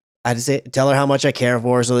 I'd say tell her how much I care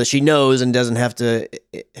for her so that she knows and doesn't have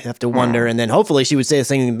to wonder. And then hopefully she would say the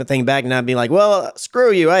same thing back and not be like, well,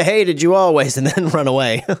 screw you. I hated you always. And then run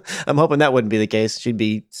away. I'm hoping that wouldn't be the case. She'd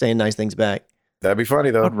be saying nice things back. That'd be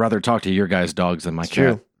funny though. I'd rather talk to your guys' dogs than my It's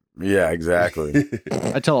cat. true. Yeah, exactly.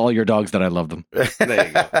 I tell all your dogs that I love them. There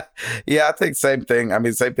you go. Yeah, I think same thing. I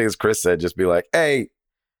mean, same thing as Chris said. Just be like, hey,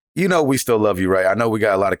 we still love you, right? I know we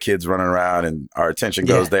got a lot of kids running around and our attention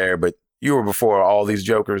goes there, but you were before all these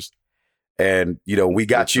jokers. And, we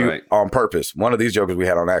got That's you right. on purpose. One of these jokers we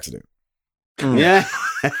had on accident. Yeah.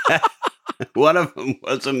 One of them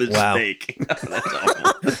was a mistake. That's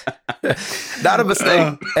awful. Not a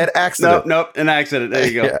mistake, an accident. Nope, an accident. There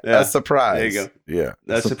you go. Yeah, a surprise. There you go. Yeah.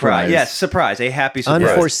 A surprise. Surprise. Yes, surprise. A happy surprise.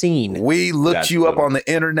 Unforeseen. We looked That's you up cool. on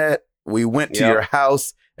the internet. We went to Yep. your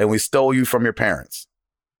house and we stole you from your parents.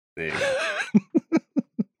 There you go.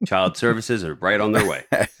 Child services are right on their way.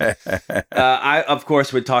 I, of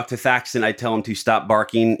course, would talk to Thaxton. I'd tell him to stop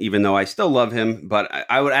barking, even though I still love him. But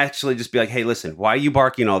I would actually just be like, hey, listen, why are you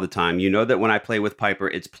barking all the time? You know that when I play with Piper,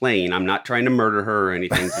 it's playing. I'm not trying to murder her or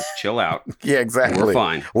anything. Just chill out. Yeah, exactly. We're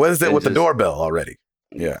fine. What is it And with the just- doorbell already?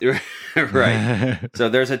 Yeah. Right. So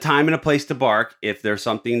there's a time and a place to bark. If there's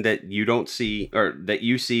something that you don't see or that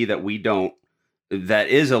you see that we don't, that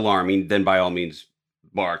is alarming, then by all means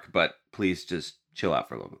bark. But please just chill out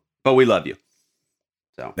for a little bit. But we love you.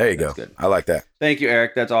 So There you that's go. Good. I like that. Thank you,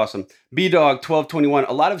 Eric. That's awesome. B-Dog 1221.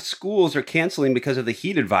 A lot of schools are canceling because of the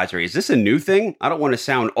heat advisory. Is this a new thing? I don't want to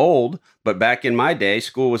sound old, but back in my day,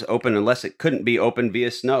 school was open unless it couldn't be open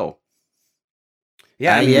via snow.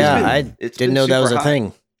 Yeah, I mean, I it's didn't been know that was super a hot.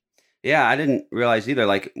 thing. Yeah, I didn't realize either.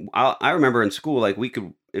 Like, I remember in school, like we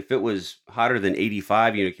could, if it was hotter than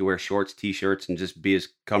 85, you could wear shorts, t-shirts, and just be as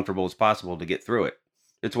comfortable as possible to get through it.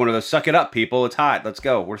 It's one of those suck it up, people. It's hot. Let's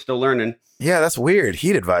go. We're still learning. Yeah, that's weird.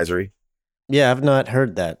 Heat advisory. Yeah, I've not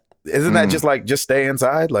heard that. Isn't that just stay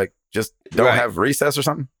inside? Like, just don't Right. have recess or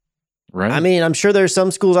something? Right. I mean, I'm sure there's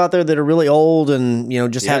some schools out there that are really old and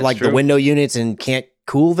just Yeah, have it's like the true. window units and can't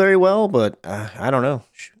cool very well. But I don't know.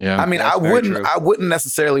 yeah. I mean, That's very true. I wouldn't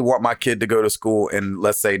necessarily want my kid to go to school in,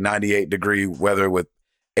 let's say, 98-degree weather with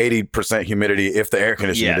 80% humidity if the air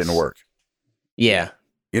conditioning Yes. didn't work. Yeah,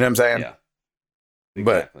 You know what I'm saying? Yeah.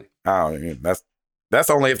 But- Exactly. I don't, that's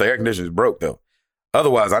only if the air conditioner is broke, though.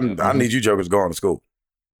 Otherwise, I need you jokers going to school.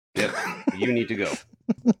 Yep. You need to go.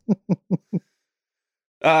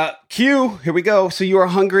 Q, here we go. So you are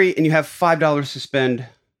hungry and you have $5 to spend.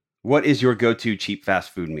 What is your go-to cheap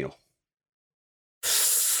fast food meal?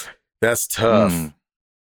 That's tough. Mm.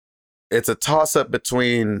 It's a toss-up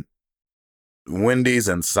between Wendy's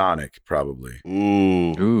and Sonic, probably.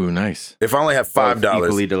 Ooh, nice. If I only have Both $5,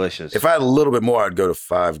 Equally delicious. if I had a little bit more, I'd go to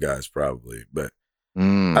Five Guys, probably. But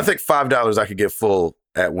Mm. I think $5 I could get full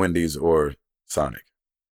at Wendy's or Sonic.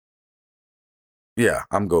 Yeah,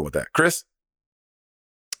 I'm going with that. Chris?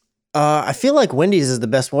 I feel like Wendy's is the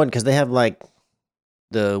best one because they have like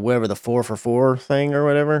the 4 for $4 thing or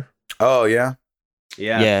whatever. Oh, yeah.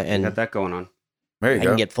 yeah, yeah, got and that going on. There I you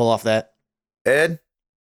can go. get full off that. Ed?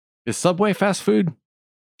 Is Subway fast food?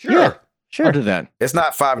 Sure. Yeah. Sure. I'll do that. It's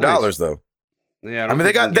not $5 though. Yeah, I mean,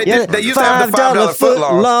 they got- Yeah, they used to have the $5 foot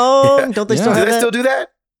long. long. Don't they Yeah. still Do have they that? still do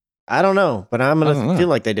that? I don't know, but I'm I don't gonna know. feel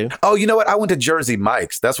like they do. Oh, you know what? I went to Jersey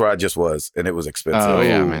Mike's. That's where I just was, and it was expensive. Oh,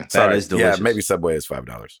 yeah, man. That Sorry. is delicious. Yeah, maybe Subway is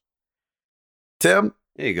 $5. Tim?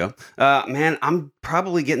 There you go. Man, I'm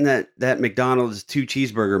probably getting that McDonald's 2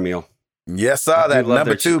 cheeseburger meal. Yes, sir. I do That love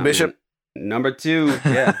number their 2, I Bishop. mean, number 2.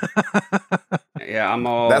 Yeah. Yeah, I'm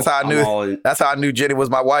all. That's how I I'm knew- all in- That's how I knew Jenny was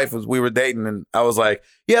my wife. Was we were dating, and I was like,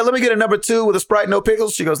 "Yeah, let me get a number 2 with a Sprite, no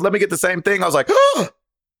pickles." She goes, "Let me get the same thing." I was like, "Oh,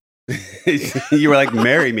 You were like,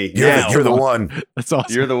 marry me. you're the one." That's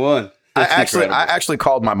awesome. You're the one. I That's incredible. actually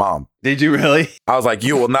called my mom. Did you really? I was like,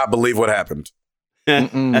 "You will not believe what happened.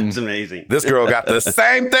 Mm-mm. That's amazing. This girl got the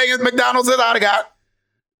same thing as McDonald's that I got."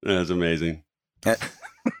 That's amazing. Eh.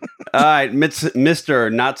 All right,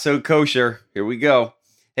 Mr. Not So Kosher. Here we go.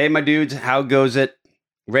 Hey, my dudes, how goes it?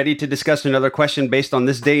 Ready to discuss another question based on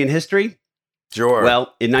this day in history? Sure.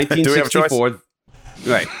 Well, in Do we have a choice? 1964,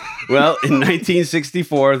 right. Well, in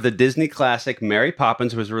 1964, the Disney classic Mary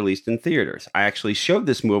Poppins was released in theaters. I actually showed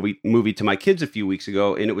this movie to my kids a few weeks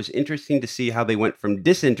ago, and it was interesting to see how they went from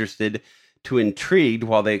disinterested to intrigued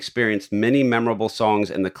while they experienced many memorable songs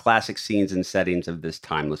and the classic scenes and settings of this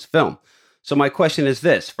timeless film. So my question is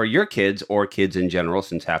this, for your kids or kids in general,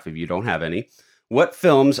 since half of you don't have any, what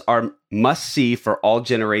films are must-see for all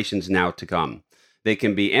generations now to come? They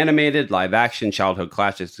can be animated, live action, childhood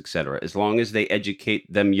classics, etc., as long as they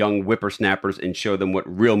educate them young whippersnappers and show them what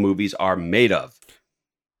real movies are made of.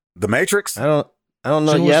 The Matrix. I don't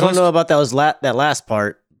know. Schindler's Yeah, I don't List? know about that last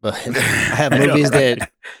part, but I have movies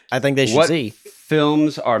that I think they should What see.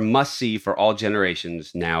 films are must-see for all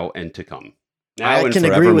generations now and to come? Now I and can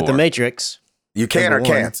agree with the forevermore. Matrix. You can or Number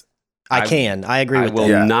one. can't. I can. I agree I with will that.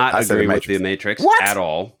 Yeah, not I said agree The with the Matrix. Matrix What? at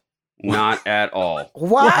all. Not at all.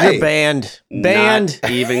 Why? You're banned. Banned.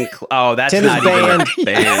 Not even. Oh, that's Tim is not even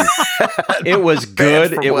banned. It was Banned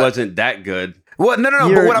good. for It what? wasn't that good. Well, no. But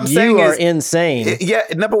You're- what I'm saying you are is, insane. yeah,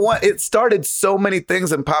 number one, it started so many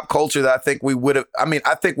things in pop culture that I think we would have. I mean,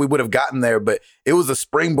 I think we would have gotten there, but it was a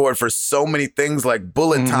springboard for so many things like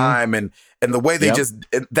Bullet Time and the way they Yep. just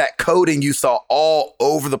that coding you saw all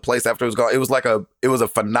over the place after it was gone. It was a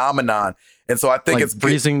phenomenon, and so I think Like it's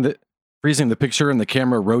freezing the picture and the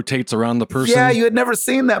camera rotates around the person. Yeah, you had never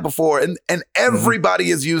seen that before, and everybody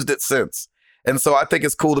has used it since. And so I think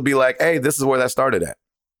it's cool to be like, hey, this is where that started at.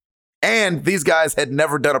 And these guys had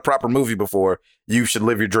never done a proper movie before. You should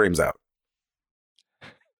live your dreams out.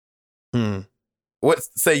 What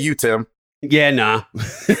say you, Tim? Yeah, nah.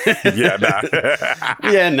 Yeah, nah.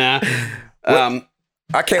 Yeah, nah.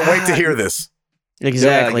 I can't wait to hear this.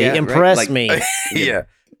 Exactly. Yeah, right? Impress Like- me. Yeah,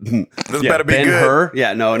 this yeah, better be Ben good. Hur.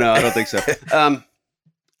 Yeah, no, I don't think so.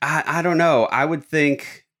 I don't know. I would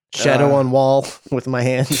think Shadow on wall with my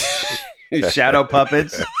hand. shadow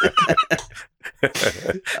puppets.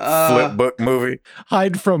 Flip book movie.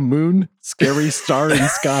 Hide from moon, scary star in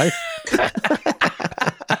sky.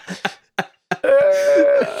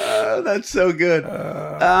 Oh, that's so good.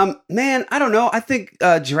 Man, I don't know. I think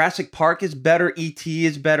Jurassic Park is better. E.T.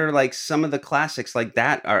 is better. Like some of the classics like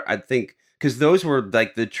that are, I think, because those were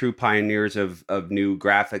like the true pioneers of new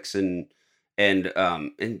graphics and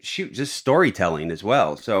shoot, just storytelling as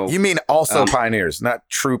well. So You mean also pioneers, not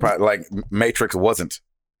true like Matrix wasn't.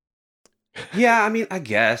 yeah, I mean, I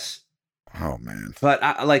guess. Oh man. But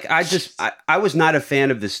I was not a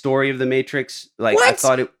fan of the story of the Matrix. Like What? I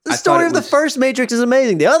thought it. The I story thought it of the was- first Matrix is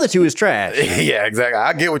amazing. The other two is trash. Yeah, exactly.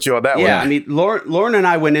 I get with you on that one. Yeah, I mean, Lauren and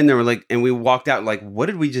I went in there like, and we walked out like, what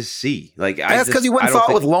did we just see? Like, That's because you went and saw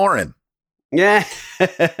it with Lauren. Yeah.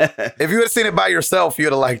 If you would have seen it by yourself,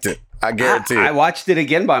 you'd have liked it. I guarantee. I watched it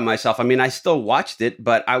again by myself. I mean, I still watched it,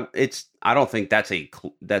 but I don't think that's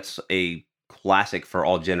a classic for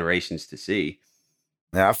all generations to see.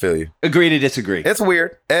 Yeah, I feel you. Agree to disagree. It's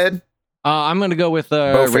weird. Ed? I'm going to go with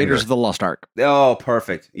Bowfinger. Raiders of the Lost Ark. Oh,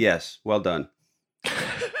 perfect. Yes, well done.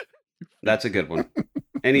 That's a good one.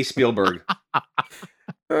 Any Spielberg.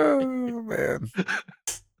 Oh, man.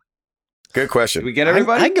 Good question. Did we get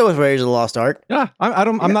everybody? I'd go with Raiders of the Lost Ark. Yeah,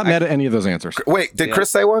 I'm not mad at any of those answers. Wait, did Chris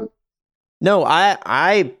say one? No,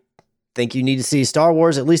 I think you need to see Star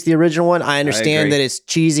Wars, at least the original one. I understand agree. that it's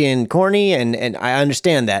cheesy and corny, and I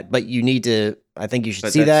understand that, but you need to. I think you should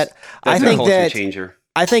But see that. That's I think a culture that changer.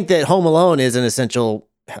 I think that Home Alone is an essential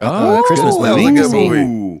Oh, Christmas cool. That was movie. a to good see.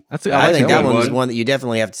 movie. That's I think that one. one's one that you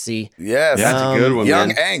definitely have to see. Yes. That's a good one, Young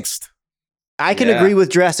man. angst. I can Yeah. agree with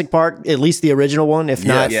Jurassic Park, at least the original one, if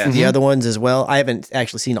not Yes. the other ones as well. I haven't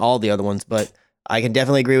actually seen all the other ones, but I can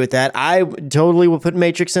definitely agree with that. I totally would put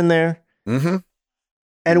Matrix in there. Mm-hmm.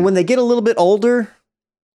 And when they get a little bit older,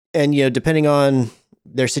 and depending on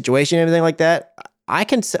their situation and everything like that, I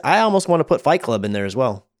almost want to put Fight Club in there as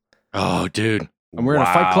well. Oh, dude. I'm wearing a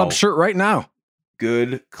Fight Wow. Club shirt right now.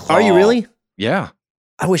 Good call. Are you really? Yeah.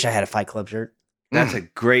 I wish I had a Fight Club shirt. That's a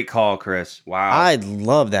great call, Chris. Wow. I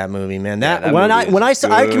love that movie, man. Yeah, That, that when movie I is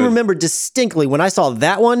saw, I can good. remember distinctly when I saw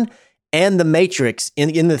that one and The Matrix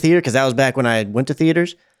in the theater, because that was back when I went to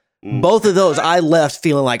theaters. Mm. Both of those, I left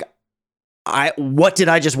feeling like, what did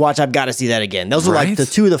I just watch? I've got to see that again. Those are like Right? the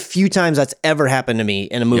two of the few times that's ever happened to me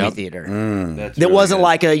in a movie Yep. theater. That's It really wasn't good.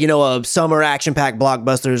 like a summer action packed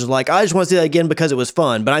blockbusters. Like, I just want to see that again because it was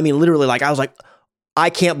fun. But I mean, literally, like, I was like, I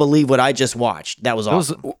can't believe what I just watched. That was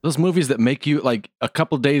Those awesome. those movies that make you like a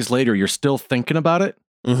couple days later, you're still thinking about it.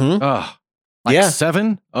 Mm-hmm. Oh, like Yeah.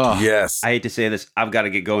 7. Oh, Yes. I hate to say this. I've got to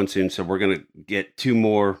get going soon, so we're gonna get two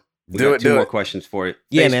more. We Do got it, two do more it. questions for you.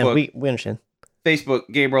 Yeah, Facebook, man, we understand. Facebook,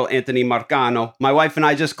 Gabriel Anthony Marcano. My wife and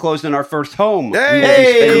I just closed on our first home.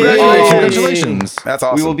 Hey, We will be spending congratulations. all- Congratulations. That's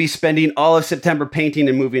awesome. We will be spending all of September painting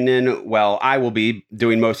and moving in. Well, I will be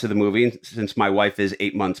doing most of the moving since my wife is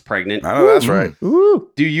 8 months pregnant. I know that's right. Ooh.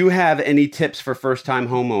 Do you have any tips for first-time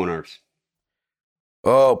homeowners?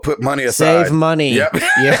 Oh, put money aside. Save money. Yep.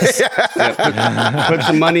 Yes. Put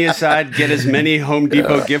some money aside. Get as many Home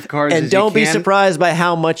Depot gift cards And as don't you be can. surprised by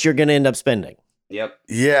how much you're going to end up spending. Yep.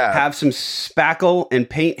 Yeah. Have some spackle and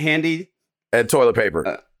paint handy And toilet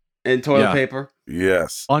paper. and toilet Yeah. paper.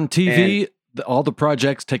 Yes. On TV, all the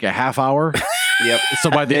projects take a half hour. Yep. So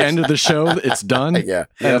by the end of the show, it's done. Yeah.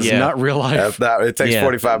 That's Yeah. not real life. That's not, it takes Yeah.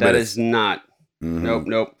 45 That minutes. is not. Mhm.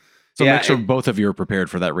 Nope. So Yeah, make sure it- both of you are prepared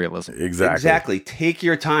for that realism. Exactly. Take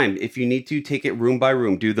your time. If you need to, take it room by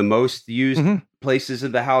room. Do the most used Mhm. places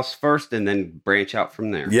of the house first and then branch out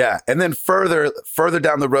from there. Yeah. And then further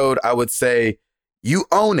down the road, I would say you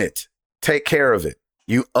own it. Take care of it.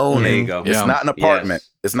 You own There it. you go. It's Yeah. not an apartment. Yes.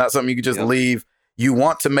 It's not something you can just Yep. leave. You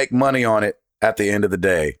want to make money on it at the end of the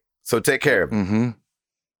day. So take care of it. Mm-hmm.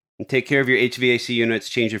 And take care of your HVAC units.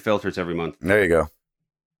 Change your filters every month. There you go.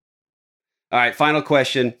 All right, final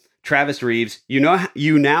question. Travis Reeves, you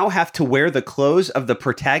now have to wear the clothes of the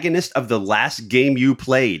protagonist of the last game you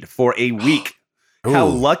played for a week. How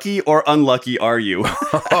Ooh. lucky or unlucky are you?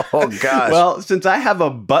 Oh, gosh. Well, since I have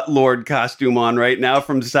a butt lord costume on right now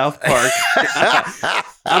from South Park,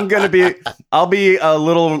 I'll be a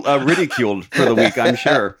little ridiculed for the week, I'm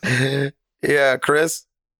sure. Yeah, Chris.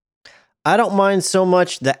 I don't mind so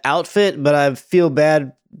much the outfit, but I feel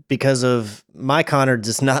bad because of my Connor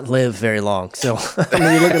does not live very long. So I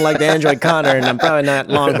mean, you're looking like the android Connor, and I'm probably not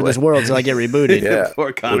long for this world till I get rebooted. Yeah.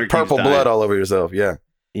 Poor Connor With purple keeps dying. blood all over yourself. Yeah.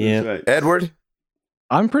 Yeah. That's right. Edward.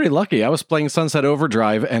 I'm pretty lucky. I was playing Sunset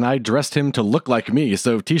Overdrive and I dressed him to look like me.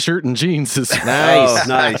 So t-shirt and jeans is Nice. Oh,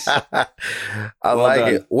 nice. I Well like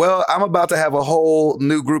done. it. Well, I'm about to have a whole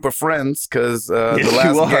new group of friends because Yes, the you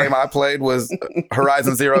last are. game I played was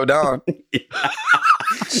Horizon Zero Dawn.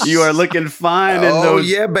 You are looking fine in Oh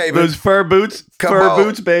those yeah, baby. those fur boots. Come Fur on.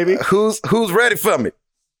 boots, baby. Who's ready for me?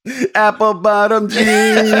 Apple bottom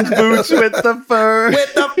jeans, boots with the fur.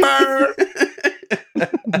 With the fur.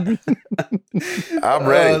 I'm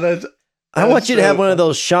ready. That's I want you to so have one of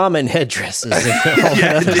those shaman headdresses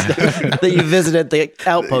that you visit at the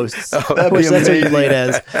outposts. I wish that's what you played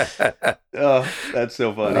as. Oh, that's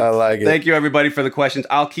so funny. I like it. Thank you, everybody, for the questions.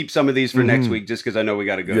 I'll keep some of these for next week just because I know we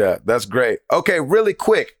got to go. Yeah, that's great. Okay, really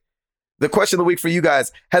quick. The question of the week for you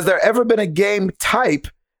guys. Has there ever been a game type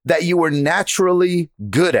that you were naturally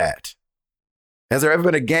good at? Has there ever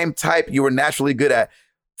been a game type you were naturally good at?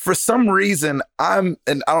 For some reason, and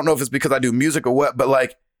I don't know if it's because I do music or what, but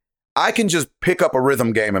like, I can just pick up a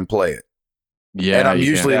rhythm game and play it. Yeah, and I'm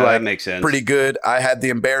usually that like makes sense. pretty good. I had the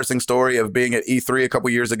embarrassing story of being at E3 a couple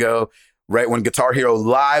years ago, right when Guitar Hero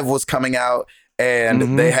Live was coming out,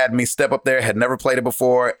 and they had me step up there, had never played it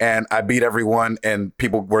before, and I beat everyone, and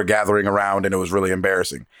people were gathering around, and it was really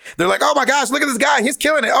embarrassing. They're like, oh my gosh, look at this guy. He's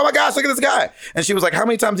killing it. Oh my gosh, look at this guy. And she was like, how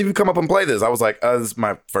many times have you come up and play this? I was like, this is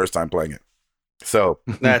my first time playing it. So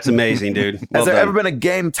that's amazing, dude. Has there ever been a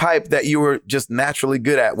game type that you were just naturally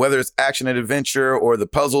good at, whether it's action and adventure or the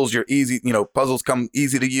puzzles, you're easy, puzzles come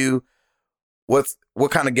easy to you? What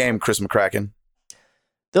kind of game, Chris McCracken?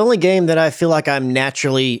 The only game that I feel like I'm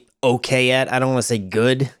naturally okay at, I don't want to say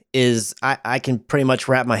good, is I can pretty much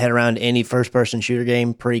wrap my head around any first-person shooter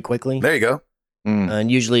game pretty quickly. There you go. And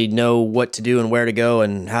usually know what to do and where to go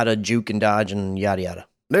and how to juke and dodge and yada yada.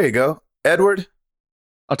 There you go. Edward?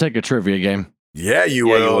 I'll take a trivia game. Yeah, you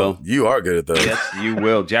will. You are good at those. Yes, you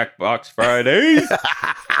will. Jackbox Fridays.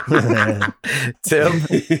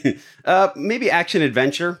 Tim? Maybe action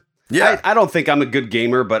adventure. Yeah. I don't think I'm a good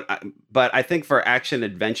gamer, but I think for action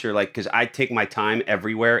adventure, like, because I take my time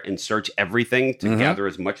everywhere and search everything to gather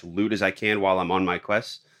as much loot as I can while I'm on my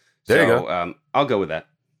quest. There you go. I'll go with that.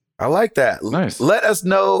 I like that. Nice. Let us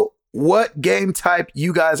know what game type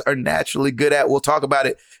you guys are naturally good at. We'll talk about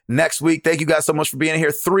it next week. Thank you guys so much for being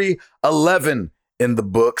here. 311 in the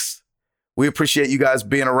books. We appreciate you guys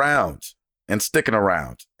being around and sticking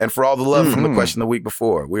around, and for all the love from the question the week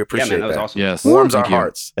before. We appreciate that was awesome. Yes. Warms our Thank you.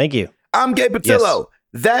 hearts. Thank you. I'm Gabe Patillo.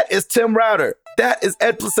 Yes. That is Tim Router. That is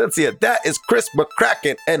Ed Placencia. That is Chris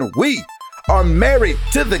McCracken. And we are married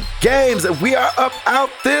to the games, and we are up out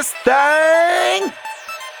this thing.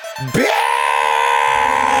 Bitch!